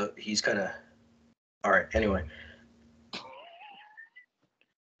like how he's kind of. All right. Anyway,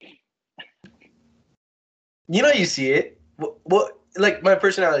 you see it. What like my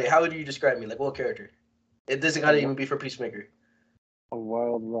personality? How would you describe me? Like what character? It doesn't A, gotta even be for Peacemaker. a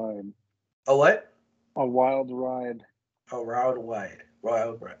wild ride. A what? A wild ride. A wild ride.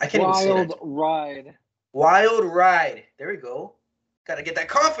 Wild ride. I can't even say that. Wild ride. Wild ride. There we go. Gotta get that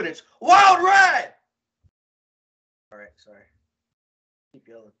confidence. Wild ride. All right. Sorry. Keep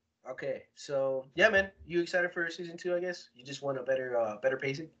yelling. Okay. So yeah, man. You excited for season 2? I guess you just want a better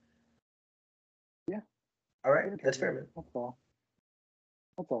pacing. Yeah. All right. That's fair, man. That's all.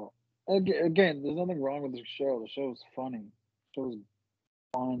 That's all. Again, there's nothing wrong with the show. The show's funny. The show's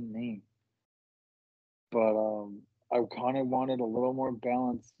funny. But I kind of wanted a little more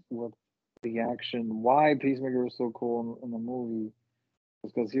balance with the action. Why Peacemaker was so cool in the movie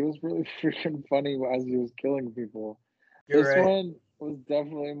was because he was really freaking funny as he was killing people. You're This right. one was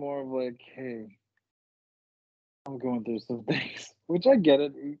definitely more of like, hey, I'm going through some things, which I get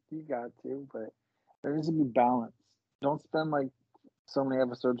it. You got to, but there needs to be balance. Don't spend like so many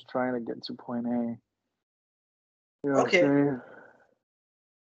episodes trying to get to point A. You know what I'm Okay. saying?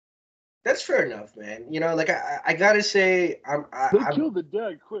 That's fair enough, man. Like I gotta say, They I'm killed the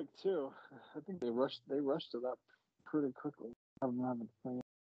dad quick too. I think they rushed to that pretty quickly. I'm not playing.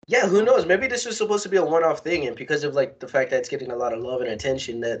 yeah. Who knows? Maybe this was supposed to be a one-off thing, and because of like the fact that it's getting a lot of love and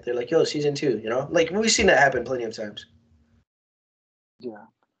attention, that they're like, yo, season 2. Like we've seen that happen plenty of times. Yeah.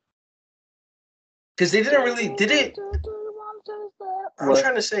 Because they didn't really did it. I'm What?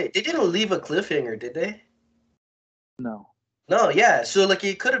 trying to say they didn't leave a cliffhanger, did they? No. No, yeah. So like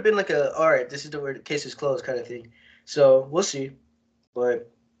it could have been like a all right, this is the where the case is closed kind of thing. So we'll see.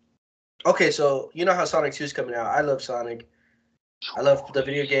 But okay, so you know how Sonic 2 is coming out. I love Sonic. I love the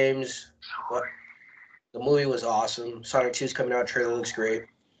video games. But the movie was awesome. Sonic 2 is coming out. Trailer looks great.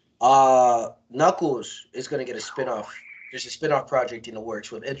 Knuckles is gonna get a spinoff. there's a spin-off project in the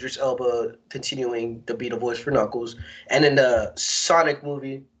works with Idris Elba continuing to be the voice for Knuckles, and then the Sonic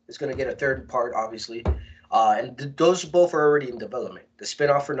movie is going to get a third part, obviously. And those both are already in development. The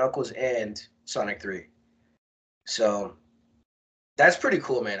spin-off for Knuckles and Sonic 3. So that's pretty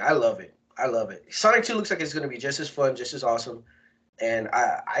cool, man. I love it. I love it. Sonic 2 looks like it's going to be just as fun, just as awesome. And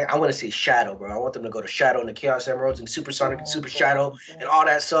I want to see Shadow, bro. I want them to go to Shadow and the Chaos Emeralds and Super Sonic and Super Shadow and all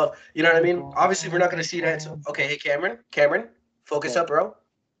that stuff. You know what I mean? Obviously, we're not going to see that. So, okay, hey, Cameron, focus up, bro.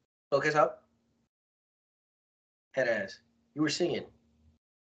 Focus up. Head ass. You were singing.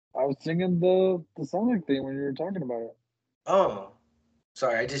 I was singing the Sonic theme when you were talking about it. Oh,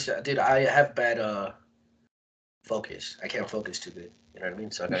 sorry. I have bad focus. I can't focus too good. You know what I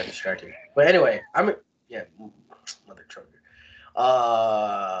mean? So I got distracted. But anyway, yeah, mother trucker.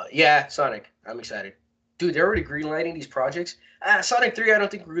 Yeah, Sonic. I'm excited. Dude, they're already greenlighting these projects. Sonic 3, I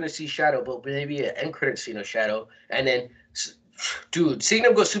don't think we're gonna see Shadow, but maybe an end credit scene of Shadow, and then, dude, seeing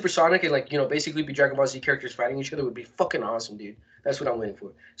them go Super Sonic and basically be Dragon Ball Z characters fighting each other would be fucking awesome, dude. That's what I'm waiting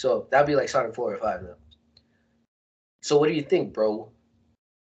for. So that'd be like Sonic 4 or 5 though. So what do you think, bro?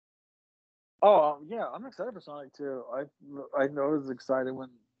 Oh yeah, I'm excited for Sonic 2. I know I was excited when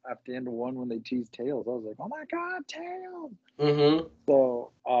at the end of 1 when they teased Tails. I was like, oh my god, Tails! Mm-hmm.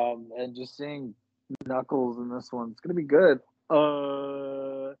 So and just seeing Knuckles in this one, it's gonna be good.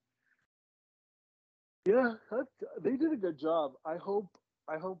 Yeah, they did a good job. I hope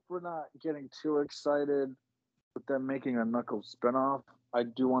we're not getting too excited with them making a Knuckles spinoff. I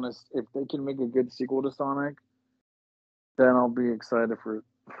do want to, if they can make a good sequel to Sonic, then I'll be excited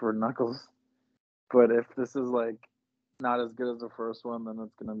for Knuckles. But if this is like not as good as the first one, then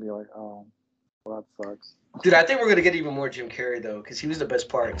it's gonna be like, oh, well, that sucks. Dude, I think we're gonna get even more Jim Carrey though, because he was the best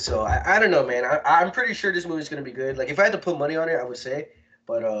part. So I don't know, man. I'm pretty sure this movie's gonna be good. Like if I had to put money on it, I would say.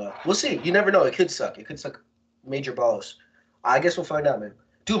 But we'll see. You never know. It could suck. It could suck major balls. I guess we'll find out, man.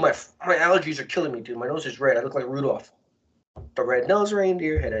 Dude, my allergies are killing me, dude. My nose is red. I look like Rudolph, the red-nosed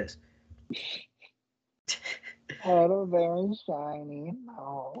reindeer. Head ass. Had a very shiny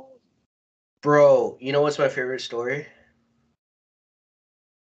nose. Bro, you know what's my favorite story?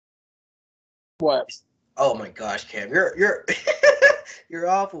 What? Oh my gosh, Cam, you're you're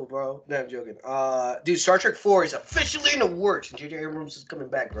awful, bro. No, I'm joking. Dude, Star Trek 4 is officially in the works, and J.J. Abrams is coming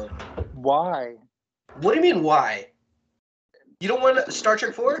back, bro. Why? What do you mean, why? You don't want Star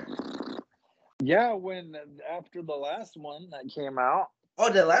Trek 4? Yeah, when after the last one that came out. Oh,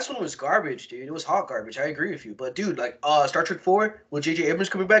 the last one was garbage, dude. It was hot garbage. I agree with you, but dude, like, Star Trek 4 with J.J. Abrams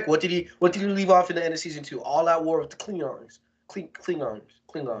coming back. What did he leave off in the end of season 2? All out war with the Klingons.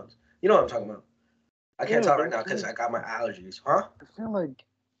 Klingons. You know what I'm talking about. I can't talk right now because I got my allergies. Huh? I feel like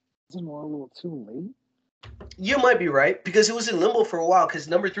isn't a little too late. You might be right because it was in limbo for a while because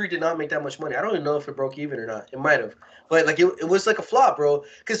number 3 did not make that much money. I don't even know if it broke even or not. It might have, but like it was like a flop, bro.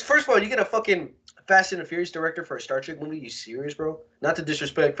 Because first of all, you get a fucking Fast and the Furious director for a Star Trek movie. You serious, bro? Not to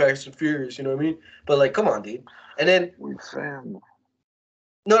disrespect Fast and Furious, you know what I mean? But like, come on, dude. And then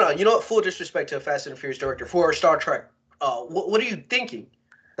no, you know what? Full disrespect to a Fast and the Furious director for a Star Trek. What are you thinking?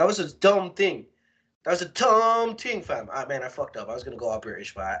 That was a dumb thing. That was a dumb thing, fam. Man, I fucked up. I was gonna go out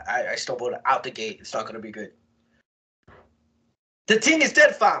British, but I stumbled out the gate. It's not gonna be good. The thing is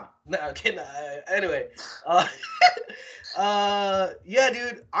dead, fam. No, I'm kidding. Anyway, yeah,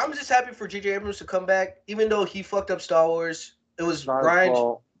 dude. I'm just happy for J.J. Abrams to come back, even though he fucked up Star Wars. It was not Ryan. His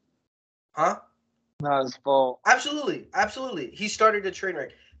fault. Huh? Not his fault. Absolutely. He started the train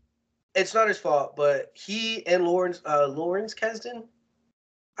wreck. It's not his fault, but he and Lawrence Kasdan.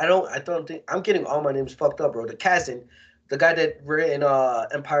 I don't think I'm getting all my names fucked up, bro. The Kasdan, the guy that ran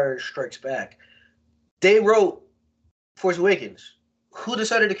Empire Strikes Back, they wrote Force Awakens. Who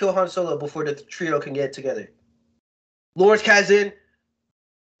decided to kill Han Solo before the trio can get together? Lawrence Kasdan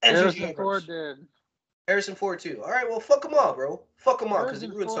and Harrison Ford did. Harrison Ford too. All right, well, fuck them all, bro. Fuck them all because he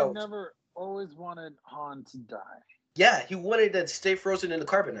ruined Star Wars. Never always wanted Han to die. Yeah, he wanted to stay frozen in the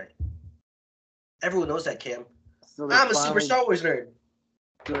carbonite. Everyone knows that, Cam. So I'm a super Star Wars nerd.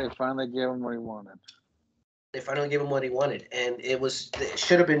 So they finally gave him what he wanted. They finally gave him what he wanted, and it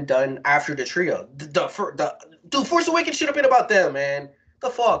should have been done after the trio. Dude, Force Awakens should have been about them, man.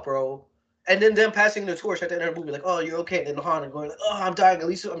 The fuck, bro. And then them passing the torch at the end of the movie, like, oh, you're okay. And then Han going, like, oh, I'm dying. At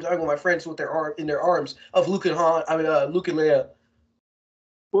least I'm dying with my friends with in their arms of Luke and Luke and Leia.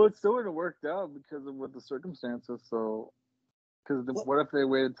 Well, it still would have worked out because of what the circumstances. So, because what if they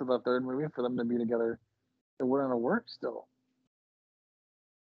waited till the third movie for them to be together? It wouldn't have worked still.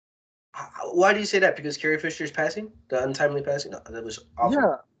 Why do you say that? Because Carrie Fisher's passing? The untimely passing? No, that was awful.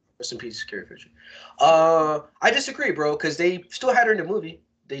 Yeah. Rest in peace, Carrie Fisher. I disagree, bro, because they still had her in the movie.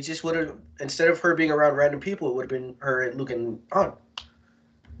 They just would have, instead of her being around random people, it would have been her and Luke and Han.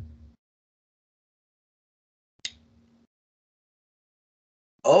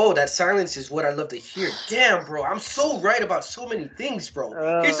 Oh, that silence is what I love to hear. Damn, bro, I'm so right about so many things,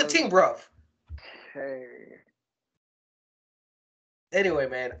 bro. Here's the thing, bro. Okay. Anyway,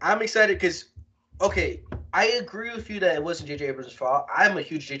 man, I'm excited because, okay, I agree with you that it wasn't J.J. Abrams' fault. I'm a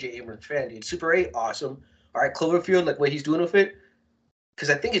huge J.J. Abrams fan, dude. Super 8, awesome. All right, Cloverfield, like what he's doing with it, because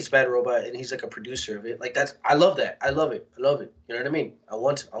I think it's Bad Robot and he's like a producer of it. Like that's, I love that. I love it. I love it. You know what I mean? I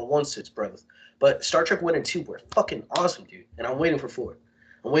want its brothers. But Star Trek 1 and 2 were fucking awesome, dude. And I'm waiting for 4.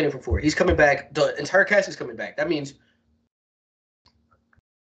 I'm waiting for 4. He's coming back. The entire cast is coming back. That means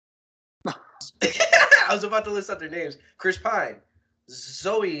I was about to list out their names. Chris Pine,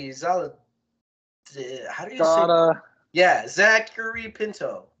 Zoe Zala. How do you say? Yeah, Zachary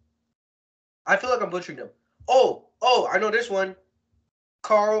Pinto. I feel like I'm butchering them. Oh, I know this one.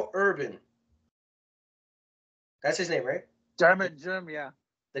 Carl Urban. That's his name, right? Jim, yeah.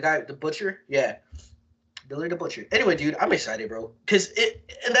 The guy, the butcher? Yeah. Billy the Butcher. Anyway, dude, I'm excited, bro.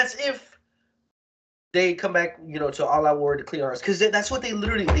 And that's if they come back, to All Out War, to Klingons. Because that's what they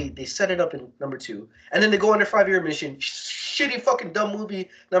literally, they set it up in number 2. And then they go on their 5-year mission. Shitty fucking dumb movie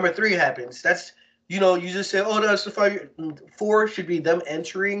number 3 happens. That's, you just say, oh, that's the 5-year. 4 should be them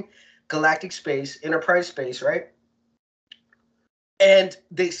entering galactic space, Enterprise space, right? And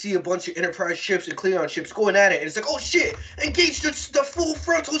they see a bunch of Enterprise ships and Klingon ships going at it. And it's like, oh shit, engage the full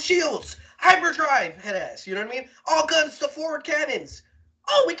frontal shields. Hyperdrive, head ass. You know what I mean? All guns to forward cannons.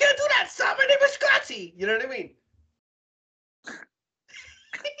 Oh, we can't do that. Son, my name is Scotty. You know what I mean?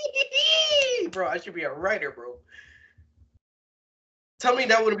 Bro, I should be a writer, bro. Tell me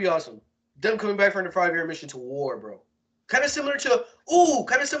that wouldn't be awesome. Them coming back from the 5-year mission to war, bro. Kind of similar to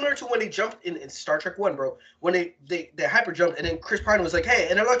when they jumped in Star Trek 1, bro. When they hyper jumped, and then Chris Pine was like, hey,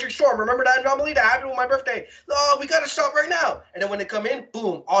 an electric storm. Remember that anomaly that happened on my birthday? Oh, we got to stop right now. And then when they come in,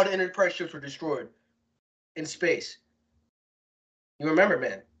 boom, all the Enterprise ships were destroyed in space. You remember,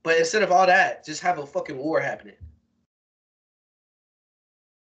 man. But instead of all that, just have a fucking war happening.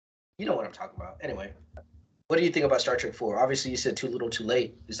 You know what I'm talking about. Anyway, what do you think about Star Trek 4? Obviously, you said too little, too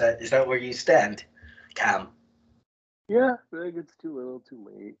late. Is that where you stand, Cam? Yeah, I think it's too little, too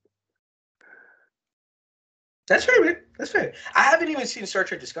late. That's fair, man. That's fair. I haven't even seen Star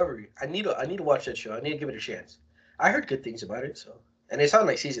Trek Discovery. I need to watch that show. I need to give it a chance. I heard good things about it, and it's on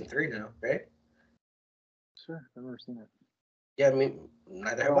like season 3 now, right? Sure, I've never seen it. Yeah, I mean,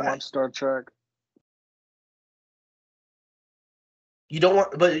 neither have I don't watch Star Trek. You don't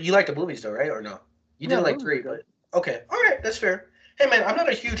want, but you like the movies though, right? Or no? You didn't like 3, but okay, all right, that's fair. Hey, man, I'm not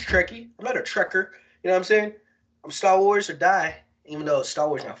a huge Trekkie. I'm not a Trekker. You know what I'm saying? I'm Star Wars or die. Even though Star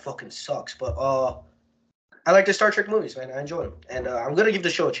Wars now fucking sucks, but I like the Star Trek movies, man. I enjoy them, and I'm gonna give the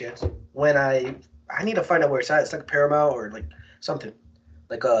show a chance. When I need to find out where it's at. It's like Paramount or like something,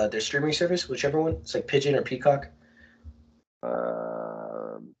 like their streaming service, whichever one. It's like Pigeon or Peacock.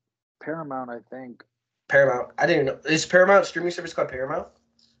 Paramount, I think. Paramount. I didn't know. Is Paramount streaming service called Paramount?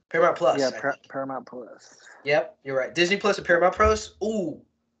 Paramount Plus. Yeah, Paramount Plus. Yep, you're right. Disney Plus and Paramount Plus. Ooh,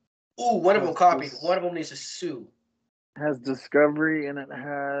 one of them copied. One of them needs to sue. It has Discovery and it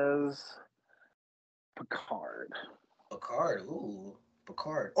has Picard. Ooh,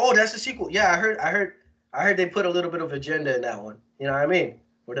 Picard. Oh, that's the sequel. Yeah, I heard they put a little bit of agenda in that one. You know what I mean?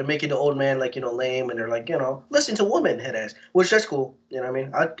 Where they're making the old man like lame, and they're like listen to woman head ass, which that's cool. You know what I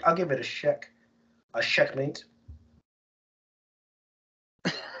mean? I'll give it a checkmate.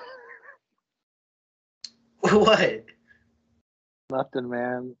 What? Nothing,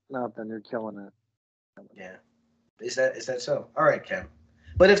 man. Nothing. You're killing it. Yeah. Is that so? All right, Cam.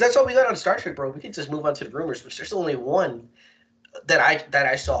 But if that's all we got on Star Trek, bro, we can just move on to the rumors, which there's only one that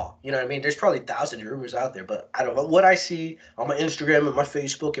I saw. You know what I mean? There's probably thousands of rumors out there, but I don't know what I see on my Instagram and my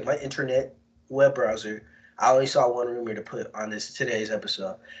Facebook and my internet web browser. I only saw one rumor to put on today's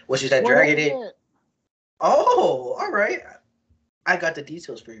episode, which is that Dragon Age. Oh, all right. I got the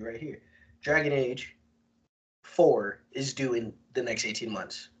details for you right here. Dragon Age 4 is due in the next 18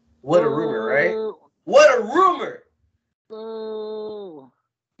 months. What a rumor, right? What a rumor! Boo!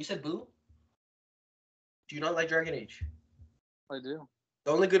 You said boo? Do you not like Dragon Age? I do.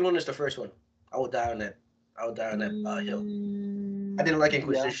 The only good one is the first one. I will die on that. Hill. I didn't like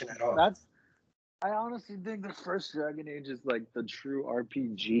Inquisition at all. I honestly think the first Dragon Age is like the true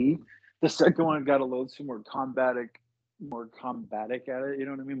RPG. The second one got a little too more combatic at it. You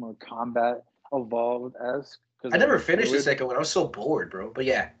know what I mean? More combat evolved esque. I never finished the second one. I was so bored, bro. But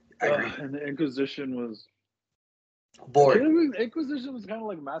yeah, I agree. And the Inquisition was bored. Inquisition was kind of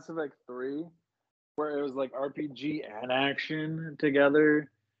like Mass Effect 3, where it was like RPG and action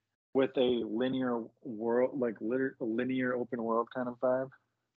together. with a linear world, like a linear open world kind of vibe.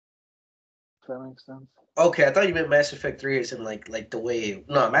 If that makes sense. Okay, I thought you meant Mass Effect 3 is in like the way.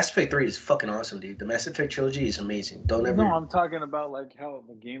 No, Mass Effect 3 is fucking awesome, dude. The Mass Effect trilogy is amazing. Don't No, ever. I'm talking about like how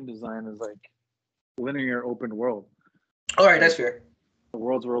the game design is like linear open world. All right, that's Like fair. the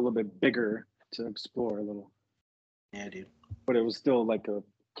worlds were a little bit bigger to explore a little, Yeah, dude. but it was still like a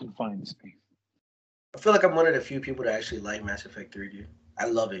confined space. I feel like I'm one of the few people that actually like Mass Effect 3, dude. I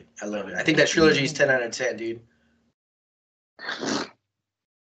love it. I love it. I think that trilogy is 10 out of 10, dude.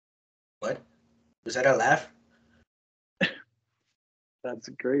 What? Was that a laugh? That's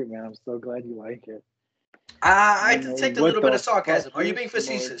great, man. I'm so glad you like it. I I know detect a what little bit the of sarcasm. fuck Are you you're being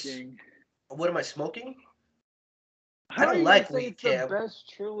facetious? smoking. What am I smoking? I How are don't you gonna like say weed, it's the Cam.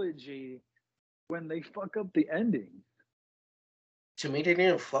 best trilogy when they fuck up the ending? To me, they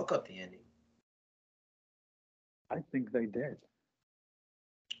didn't fuck up the ending. I think they did.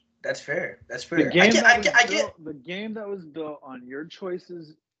 That's fair. That's The fair. game that was I get. built, the game that was built on your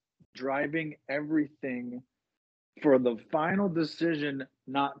choices driving everything for the final decision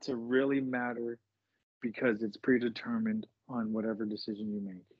not to really matter because it's predetermined on whatever decision you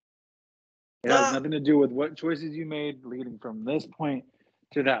make. It has No, nothing to do with what choices you made leading from this point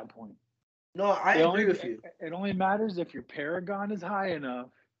to that point. no, I It agree only with you. it only matters if your paragon is high enough,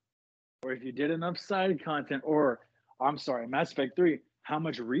 or if you did enough side content, or I'm sorry, Mass Effect 3, how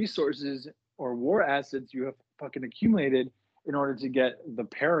much resources or war assets you have fucking accumulated in order to get the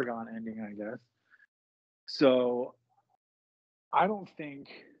paragon ending, I guess. So I don't think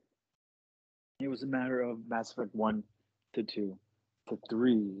it was a matter of Mass Effect 1 to 2 to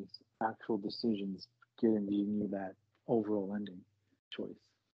 3's actual decisions giving you that overall ending choice.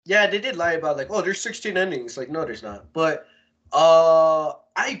 Yeah, they did lie about like, oh, there's 16 endings. Like, no, there's not. But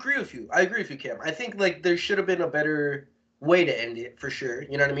I agree with you. I agree with you, Cam. I think like there should have been a better way to end it for sure.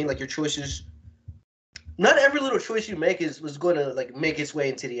 You know what I mean? Like your choices. Not every little choice you make is was going to like make its way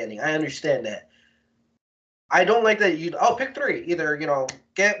into the ending. I understand that. I don't like that you. Oh, pick three. Either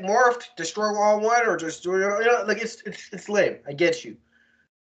get morphed, destroy all one, or just like it's lame. I get you.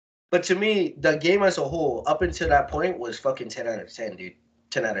 But to me, the game as a whole, up until that point, was fucking 10 out of 10, dude.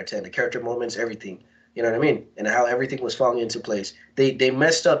 10 out of 10. The character moments, everything. You know what I mean? And how everything was falling into place. They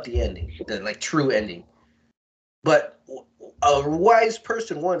messed up the ending, the like true ending. But a wise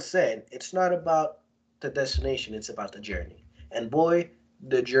person once said, "It's not about the destination; it's about the journey." And boy,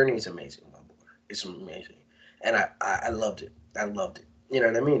 the journey is amazing, my boy. It's amazing, and I loved it. I loved it. You know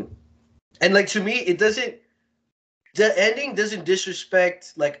what I mean? And like to me, it doesn't the ending doesn't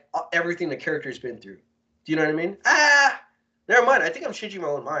disrespect like everything the character's been through. Do you know what I mean? Never mind. I think I'm changing my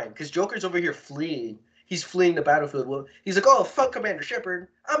own mind because Joker's over here fleeing. He's fleeing the battlefield. Well, he's like, "Oh fuck, Commander Shepard,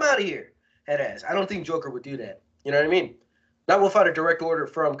 I'm out of here." Head ass. I don't think Joker would do that. You know what I mean? Not without a direct order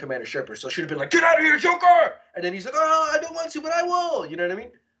from Commander Shepard. So should have been like, "Get out of here, Joker!" And then he's like, "Oh, I don't want to, but I will." You know what I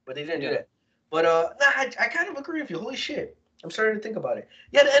mean? But they didn't do Yeah. that. But nah, I kind of agree with you. Holy shit. I'm starting to think about it.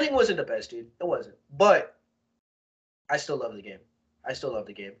 Yeah, the ending wasn't the best, dude. It wasn't. But I still love the game. I still love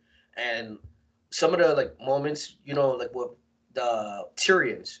the game, and some of the like moments, like what the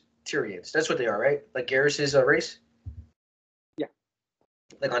Tyrians. That's what they are, right? Like Garrus's race. Yeah.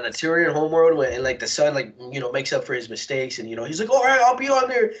 Like on the Tyrian homeworld, when and like the son like makes up for his mistakes, and he's like, all right, I'll be on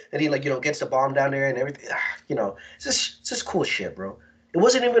there, and he like gets the bomb down there and everything. It's just cool shit, bro. It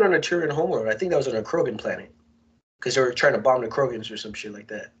wasn't even on a Tyrian homeworld. I think that was on a Krogan planet because they were trying to bomb the Krogans or some shit like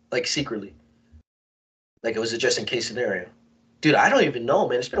that, like secretly. Like it was a just in case scenario. Dude, I don't even know,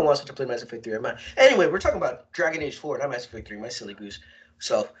 man. It's been a while since I played Mass Effect 3. Anyway, we're talking about Dragon Age 4, not Mass Effect 3, my silly goose.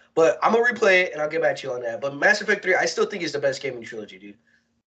 So, but I'm gonna replay it and I'll get back to you on that. But Mass Effect 3, I still think is the best gaming trilogy, dude.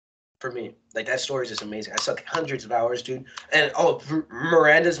 For me, like that story is just amazing. I suck hundreds of hours, dude. And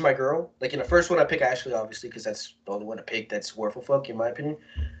Miranda's my girl. Like in the first one, I pick Ashley, obviously, because that's the only one to pick that's worth a fuck, in my opinion.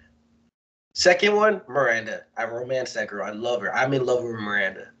 Second one, Miranda. I romance that girl. I love her. I'm in love with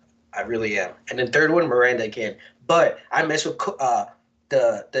Miranda. I really am. And then third one, Miranda again. But I mess with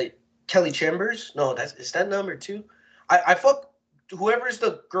the Kelly Chambers. No, is that number two? I fuck whoever's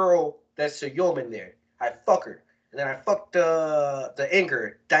the girl that's a yeoman there. I fuck her. And then I fucked the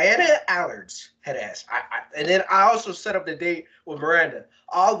anchor, Diana Allards, head ass. And then I also set up the date with Miranda,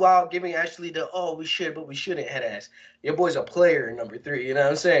 all while giving Ashley the we should but we shouldn't head ass. Your boy's a player in number three, you know what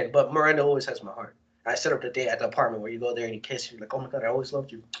I'm saying? But Miranda always has my heart. I set up the date at the apartment where you go there and you kiss her, like, oh my god, I always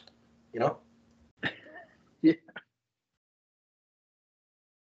loved you. You know? Yeah.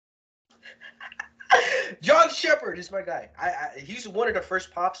 John Shepard is my guy. He's one of the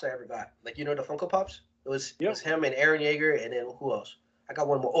first pops I ever got. Like the Funko Pops. It was him and Aaron Yeager, and then who else? I got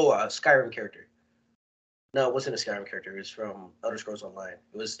one more. Oh, a Skyrim character. No, it wasn't a Skyrim character. It was from Elder Scrolls Online.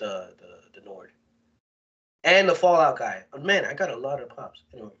 It was the Nord and the Fallout guy. Oh, man, I got a lot of pops.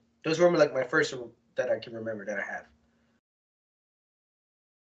 Anyway, those were like my first that I can remember that I have.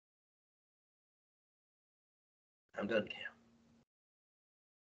 I'm done. Yeah.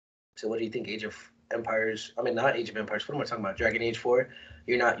 So what do you think? Age of Empires? I mean, not Age of Empires. What am I talking about? Dragon Age 4.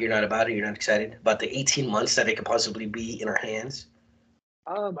 You're not about it. You're not excited about the 18 months that it could possibly be in our hands.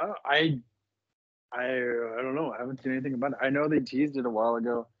 Um, I I I don't know. I haven't seen anything about it. I know they teased it a while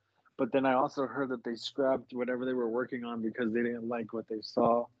ago, but then I also heard that they scrapped whatever they were working on because they didn't like what they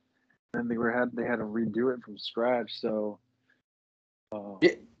saw, and they had to redo it from scratch. So,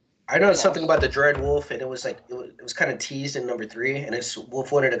 Yeah, I know something also, about the Dread Wolf, and it was kind of teased in number 3, and it's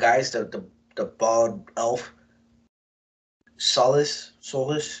Wolf, one of the guys, the bald elf, Solus.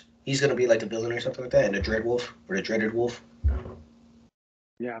 He's gonna be like the villain or something like that, and the Dread Wolf or the Dreaded Wolf.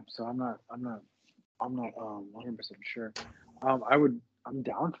 yeah. So I'm not 100% sure. I'm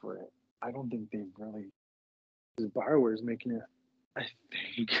down for it. I don't think they've really because Bioware's making it. I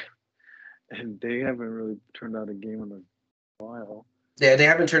think, and they haven't really turned out a game in a while. Yeah, they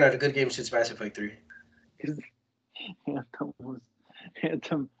haven't turned out a good game since Mass Effect 3. Because Anthem was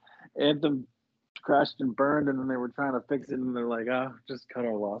Anthem Anthem crashed and burned, and then they were trying to fix it, and they're like, "Ah, just cut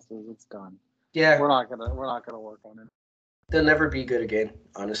our losses. It's done. Yeah, We're not gonna work on it." they'll never be good again,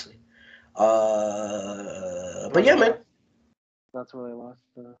 honestly. That's But where they yeah, man. lost. That's where they lost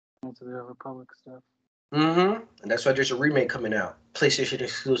the Knights of the Republic stuff. And that's why there's a remake coming out, PlayStation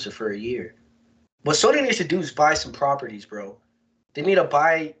exclusive for a year. What Sony needs to do is buy some properties, bro. They need to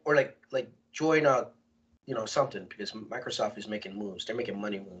buy or like join a, something because Microsoft is making moves. They're making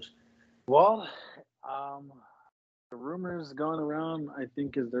money moves. Well, um, the rumors going around, I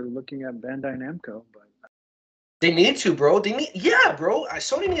think, is they're looking at Bandai Namco, but They need to, bro. Yeah, bro.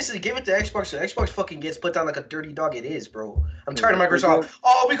 Sony needs to give it to Xbox, so Xbox fucking gets put down like a dirty dog. It is, bro. I'm tired of they Microsoft. give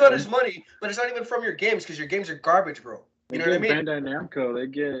All we got they, is money, but it's not even from your games because your games are garbage, bro. You they know what I give mean? Bandai Namco, they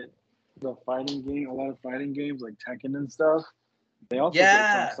get the fighting game, a lot of fighting games like Tekken and stuff. They also get From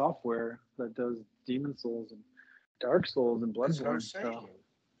Yeah, Software that does Demon Souls and Dark Souls and that's what I'm Bloodborne saying. stuff.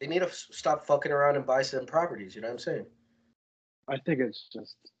 They need to stop fucking around and buy some properties. You know what I'm saying? I think it's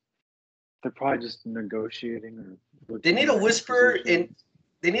just they're probably just negotiating or They looking need at to whisper in. acquisitions.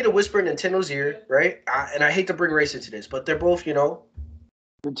 They need to whisper in Nintendo's ear, right? And I hate to bring race into this, but they're both, from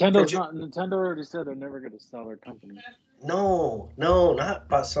Nintendo already said they're never going to sell their company. no, not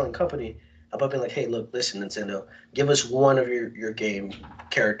about selling company. About being like, hey, look, listen, Nintendo, give us one of your game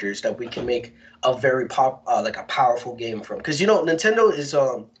characters that we can make a very like a powerful game from. Because Nintendo is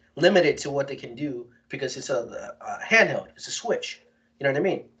limited to what they can do because it's a handheld, it's a Switch. You know what I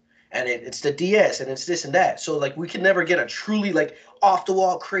mean? And it's the DS and it's this and that. So like we can never get a truly like off the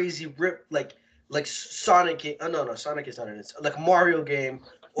wall crazy rip like Sonic game. Oh no, Sonic is not in it. It's like a Mario game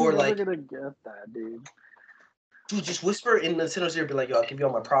You're or never like going to get that, dude. dude, just whisper in Nintendo's ear, be like, yo, I'll give you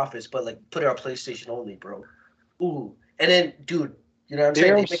all my profits, but like put it on PlayStation only, bro. Ooh. And then, dude, you know what I'm They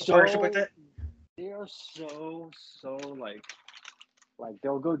saying? are They make a partnership like so that. they are so like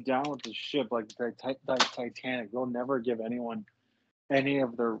they'll go down with the ship like the Titanic. They'll never give anyone any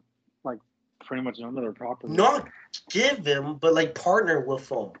of their like pretty much none of their properties Not give them, but like partner with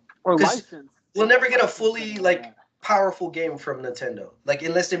them. or Because license. They we'll never won't get a license fully anyone. like Yeah, powerful game from Nintendo. Like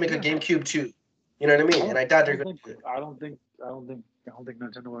unless they make a yeah. GameCube 2. You know what I mean? And I doubt they're gonna do it. I don't think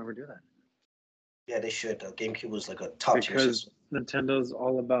Nintendo will ever do that Yeah, they should though. GameCube was like a top tier because system. Nintendo's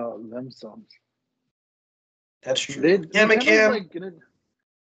all about themselves. That's true. They Yeah, Nintendo's McCam.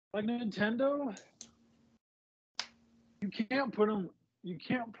 like Nintendo. You can't put them. You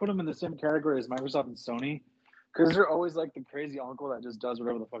can't put them in the same category as Microsoft and Sony because they're always like the crazy uncle that just does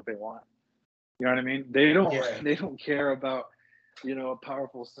whatever the fuck they want. You know what I mean? They don't. Yeah. They don't care about a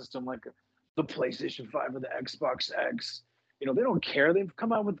powerful system like the PlayStation 5 or the Xbox X. They don't care. They've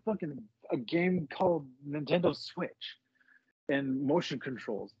come out with fucking a game called Nintendo Switch and motion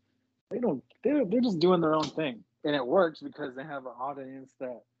controls. They don't. They're just doing their own thing, and it works because they have an audience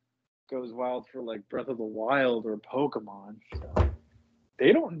that goes wild for like Breath of the Wild or Pokemon. So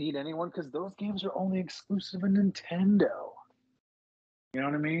they don't need anyone because those games are only exclusive in Nintendo. You know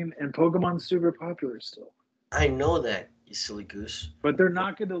what I mean? And Pokemon's super popular still. I know that, you silly goose. But they're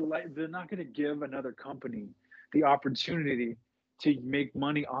not gonna give another company the opportunity to make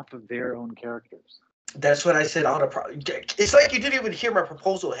money off of their own characters. That's what I said. It's like you didn't even hear my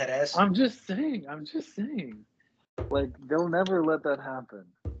proposal, head ass. I'm just saying. I'm just saying. Like they'll never let that happen.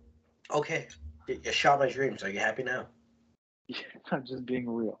 Okay, you shot my dreams. Are you happy now? Yeah, I'm just being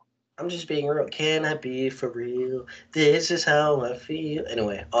real. I'm just being real. Can I be for real? This is how I feel.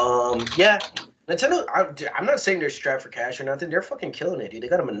 Anyway, yeah. Nintendo, I'm not saying they're strapped for cash or nothing. They're fucking killing it, dude. They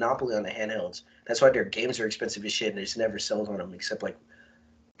got a monopoly on the handhelds. That's why their games are expensive as shit, and there's never sells on them except like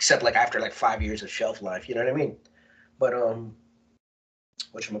after like 5 years of shelf life. You know what I mean? But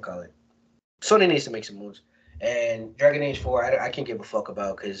whatchamacallit? Sony needs to make some moves. And Dragon Age 4, I can't give a fuck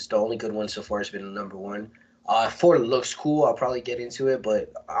about because the only good one so far has been number one. 4 looks cool. I'll probably get into it,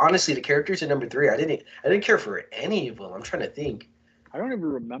 but honestly, the characters in number 3, I didn't care for any of them. I'm trying to think. I don't even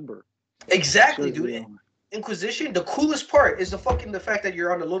remember. Exactly, Shows dude. you. Inquisition. The coolest part is the fact that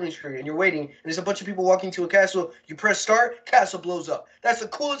you're on the loading screen and you're waiting, and there's a bunch of people walking to a castle. You press start, castle blows up. That's the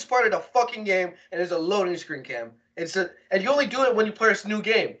coolest part of the fucking game, and there's a loading screen cam. And you only do it when you play a new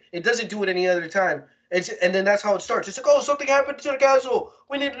game. It doesn't do it any other time. And then that's how it starts. It's like, oh, something happened to the castle.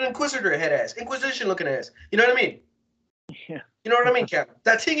 We need an Inquisitor head ass, Inquisition looking ass. You know what I mean? Yeah. You know what I mean, Cam?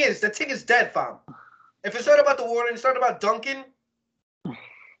 That thing is dead, fam. If it's not about the warden, it's not about Duncan.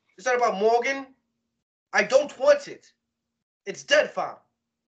 It's not about Morgan. I don't want it. It's dead, fam.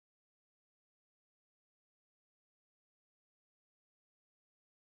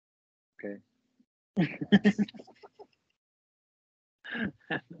 Okay.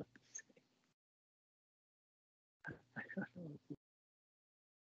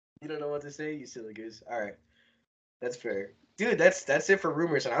 You don't know what to say, you silly goose. All right, that's fair, dude. That's it for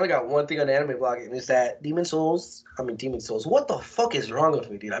rumors, and I only got one thing on the anime blog, and it's that Demon Souls. I mean, Demon Souls. What the fuck is wrong with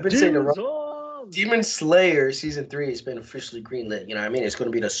me, dude? I've been saying the Demon wrong. Souls. Demon Slayer season 3 has been officially greenlit. You know what I mean? It's going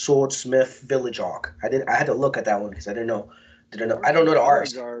to be the Swordsmith Village arc. I had to look at that one because I didn't know. I don't know the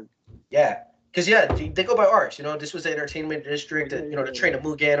arcs. Yeah. Because they go by arcs. You know, this was the entertainment district. The Train of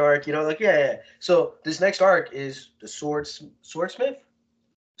Mugen arc. You know, like yeah. So this next arc is the Swordsmith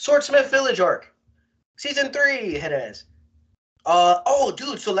Village arc, season 3. Head ass. Oh,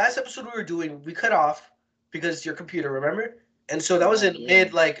 dude. So last episode we were doing, we cut off because your computer, remember? And so that was in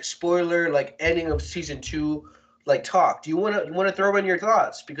mid like spoiler like ending of season 2 like talk. Do you wanna throw in your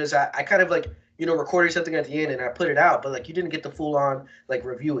thoughts because I kind of like recorded something at the end and I put it out, but like you didn't get the full on like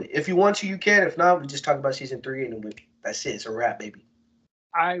review it. If you want to, you can. If not, we just talk about season 3 and that's it. It's a wrap, baby.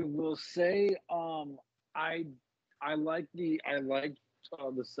 I will say, I liked the entertainment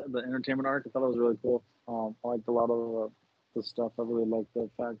arc. I thought it was really cool. I liked a lot of the stuff. I really liked the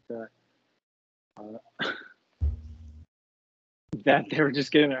fact that uh, that they were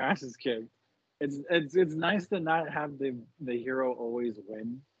just getting their asses kicked. It's nice to not have the hero always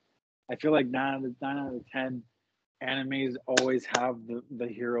win. I feel like 9 out of 10 animes always have the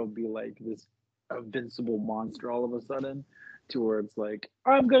hero be like this invincible monster all of a sudden, to where it's like,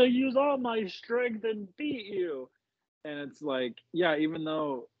 I'm gonna use all my strength and beat you. And it's like, yeah, even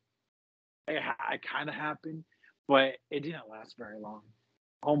though it kind of happened, but it didn't last very long.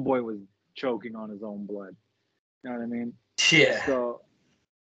 Homeboy was choking on his own blood. You know what I mean? Yeah. So,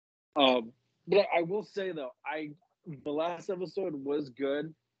 um, but I will say though, the last episode was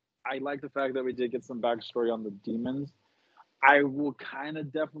good. I like the fact that we did get some backstory on the demons. I will kind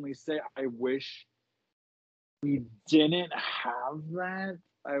of definitely say I wish we didn't have that.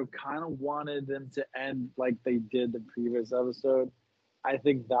 I kind of wanted them to end like they did the previous episode. I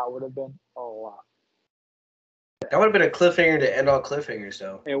think that would have been a lot. That would have been a cliffhanger to end all cliffhangers,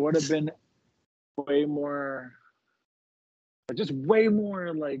 though. It would have been way more, just way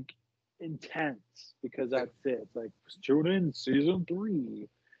more like intense, because that's it. It's like, tune in season 3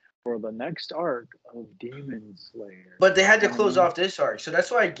 for the next arc of Demon Slayer. But they had to You know what I close mean? off this arc, so that's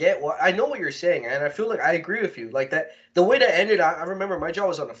why I know what you're saying, and I feel like I agree with you. Like that, the way that ended, I remember my jaw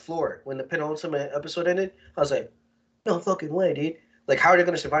was on the floor when the penultimate episode ended. I was like, no fucking way, dude. Like, how are they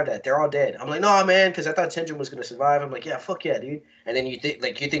gonna survive that? They're all dead. I'm like, no, man, because I thought Tenjin was gonna survive. I'm like, yeah, fuck yeah, dude. And then you think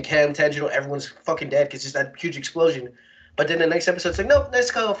Cam, Tenjin, everyone's fucking dead because it's that huge explosion. But then the next episode's like, nope, let's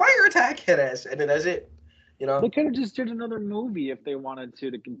go fire attack, head ass, and then that's it. You They know? could have just did another movie if they wanted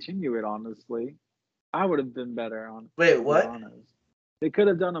to continue it. Honestly, I would have been better on, Wait, to be what? honest. They could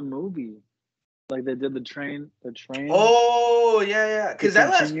have done a movie like they did the train Oh yeah. to Because that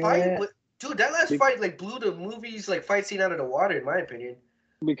last continue fight, it. dude, that last Be- fight like blew the movie's like fight scene out of the water, in my opinion.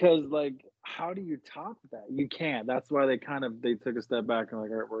 because like, how do you top that? You can't. That's why they took a step back and like,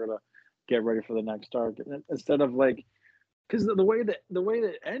 all right, we're gonna get ready for the next arc. And instead of like, because the way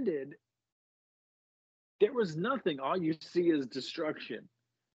that ended, there was nothing. All you see is destruction.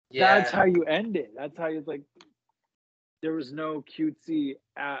 That's Yeah, how you end it. That's how you like. There was no cutesy,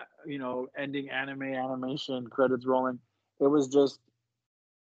 ending animation, credits rolling. It was just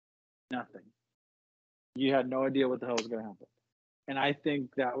nothing. You had no idea what the hell was going to happen. And I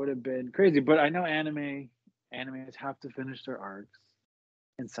think that would have been crazy. But I know animes have to finish their arcs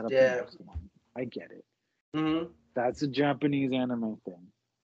and set up the yeah. next one. I get it. Hmm. That's a Japanese anime thing.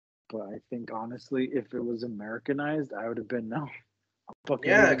 But I think honestly, if it was Americanized, I would have been no. I'm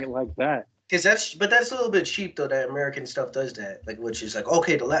fucking Yeah, leaving it like that. because that's a little bit cheap though. That American stuff does that, like which is like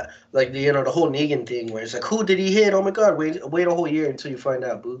okay, like the whole Negan thing where it's like who did he hit? Oh my god, wait a whole year until you find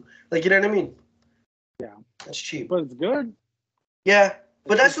out, boo. Like you know what I mean? Yeah, That's cheap. but it's good. Yeah,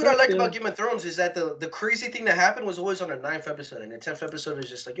 but It's that's what I liked about effective. Game of Thrones is that the crazy thing that happened was always on the ninth episode, and the 10th episode is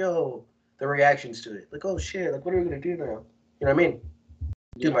just like yo, the reactions to it, like oh shit, like what are we gonna do now? You know what I mean?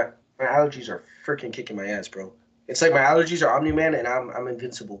 Dude, Yeah. my allergies are freaking kicking my ass, bro. It's like my allergies are Omni Man and I'm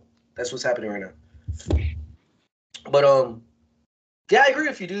invincible. That's what's happening right now. But yeah, I agree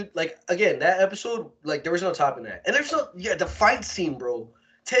with you, dude. Like again, that episode, like there was no topping that. And there's no the fight scene, bro.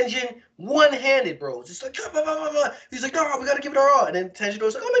 Tenjin one-handed, bro. Just like blah, blah, blah, blah. He's like, no, we gotta give it our all. And then Tenjin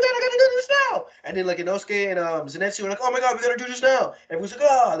goes like, oh my god, I gotta do this now. And then like Inosuke and Zenitsu are like, oh my god, we gotta do this now. Everyone's like,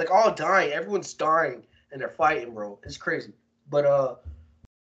 oh, like all dying. Everyone's dying and they're fighting, bro. It's crazy. But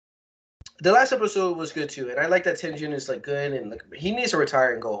the last episode was good too, and I like that Tenjin is like good and like he needs to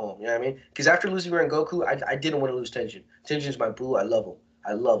retire and go home. You know what I mean? Because after losing Rengoku, I didn't want to lose Tenjin. Tenjin's my boo. I love him.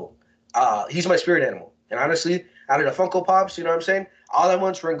 I love him. He's my spirit animal. And honestly, out of the Funko Pops, you know what I'm saying? All I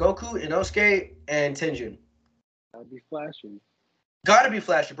want's Rengoku, Inosuke, and Tenjin. That'd be flashy. Gotta be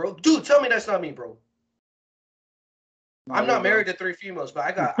flashy, bro. Dude, tell me that's not me, bro. No, I'm you're not good. married to 3 females, but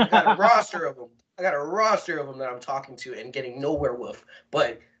I got a roster of them. I got a roster of them that I'm talking to and getting nowhere with.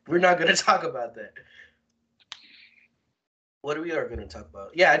 But we're not gonna talk about that. What are we are going to talk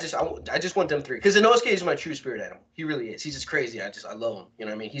about? Yeah, I just want them 3 because Inosuke is my true spirit animal. He really is. He's just crazy. I love him. You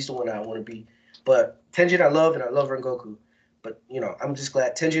know what I mean? He's the one I want to be. But Tenjin I love and I love Rengoku. But I'm just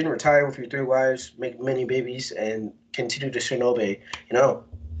glad Tenjin retire with your 3 wives, make many babies, and continue to shinobi. You know.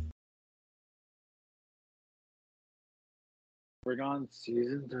 We're on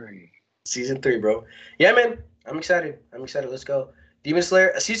season 3. Season 3, bro. Yeah, man. I'm excited. Let's go. Demon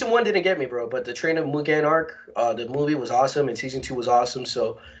Slayer. Season 1 didn't get me, bro, but the Train of Mugen arc, the movie was awesome, and season 2 was awesome.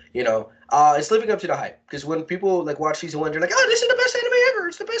 So, it's living up to the hype. Because when people like watch season 1, they're like, "Oh, this is the best anime ever.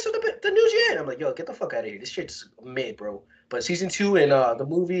 It's the best of the news yet." I'm like, "Yo, get the fuck out of here. This shit's mid, bro." But season 2 and the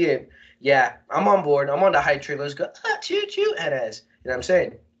movie and yeah, I'm on board. I'm on the hype train. Let's go. Choo choo, head ass. You know what I'm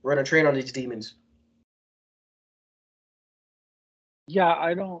saying? Run a train on these demons. Yeah,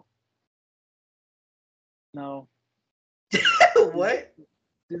 I don't know. What?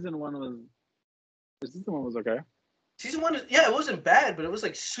 Season 1 was. Season 1 was okay. Season 1, yeah, it wasn't bad, but it was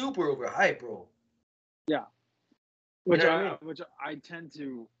like super overhyped, bro. Yeah. You know what I mean? Which I tend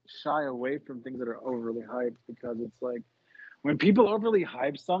to shy away from things that are overly hyped because it's like when people overly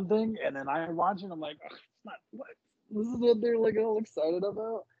hype something and then I watch it, I'm like, it's not what this is what they're like all excited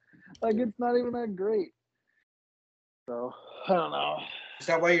about. Like it's not even that great. So I don't know. Is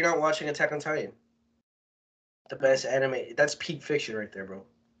that why you're not watching Attack on Titan? The best anime. That's peak fiction right there, bro.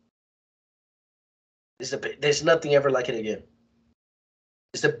 There's nothing ever like it again.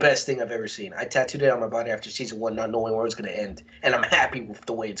 It's the best thing I've ever seen. I tattooed it on my body after season 1, not knowing where it's gonna end, and I'm happy with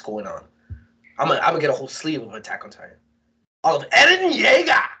the way it's going on. I'm gonna get a whole sleeve of Attack on Titan. All of Eren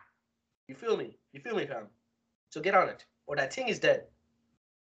Yeager. You feel me? You feel me, fam? So get on it, or that thing is dead.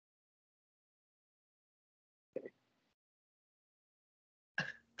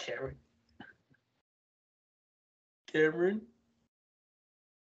 Cameron. Cameron.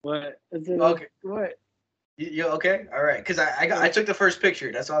 What is it? Okay. What? You okay? All right. Because I took the first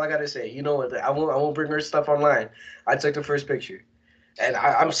picture. That's all I gotta say. You know what? I won't bring her stuff online. I took the first picture, and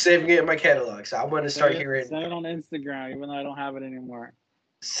I'm saving it in my catalog. So I'm gonna start hearing. Send it on Instagram, even though I don't have it anymore.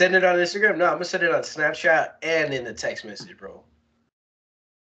 Send it on Instagram. No, I'm gonna send it on Snapchat and in the text message, bro.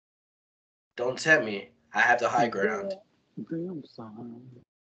 Don't tempt me. I have the high ground. Damn son.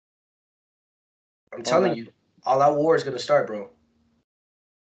 I'm telling you, all out war is gonna start, bro.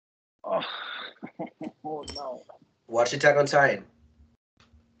 Oh, oh no. Watch Attack on Titan.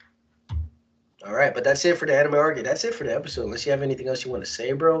 All right, but that's it for the anime argue. That's it for the episode. Unless you have anything else you want to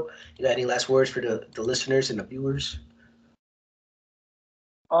say, bro. You got any last words for the listeners and the viewers?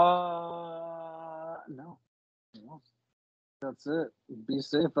 No. That's it. Be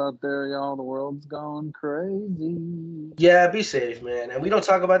safe out there, y'all. The world's going crazy. Yeah, be safe, man. And we don't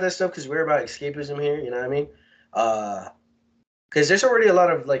talk about that stuff because we're about escapism here. You know what I mean? Because there's already a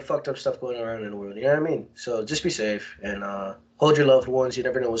lot of like fucked up stuff going around in the world. You know what I mean? So just be safe and hold your loved ones. You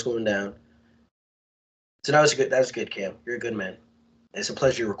never know what's going down. So that was good. That was good, Cam. You're a good man. It's a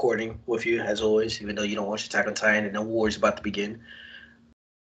pleasure recording with you as always. Even though you don't watch Attack on Titan and the war is about to begin.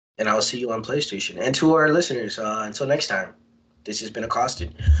 And I'll see you on PlayStation. And to our listeners, until next time. This has been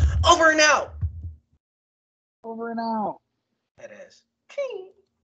Accosted. Over and out. Over and out. That is.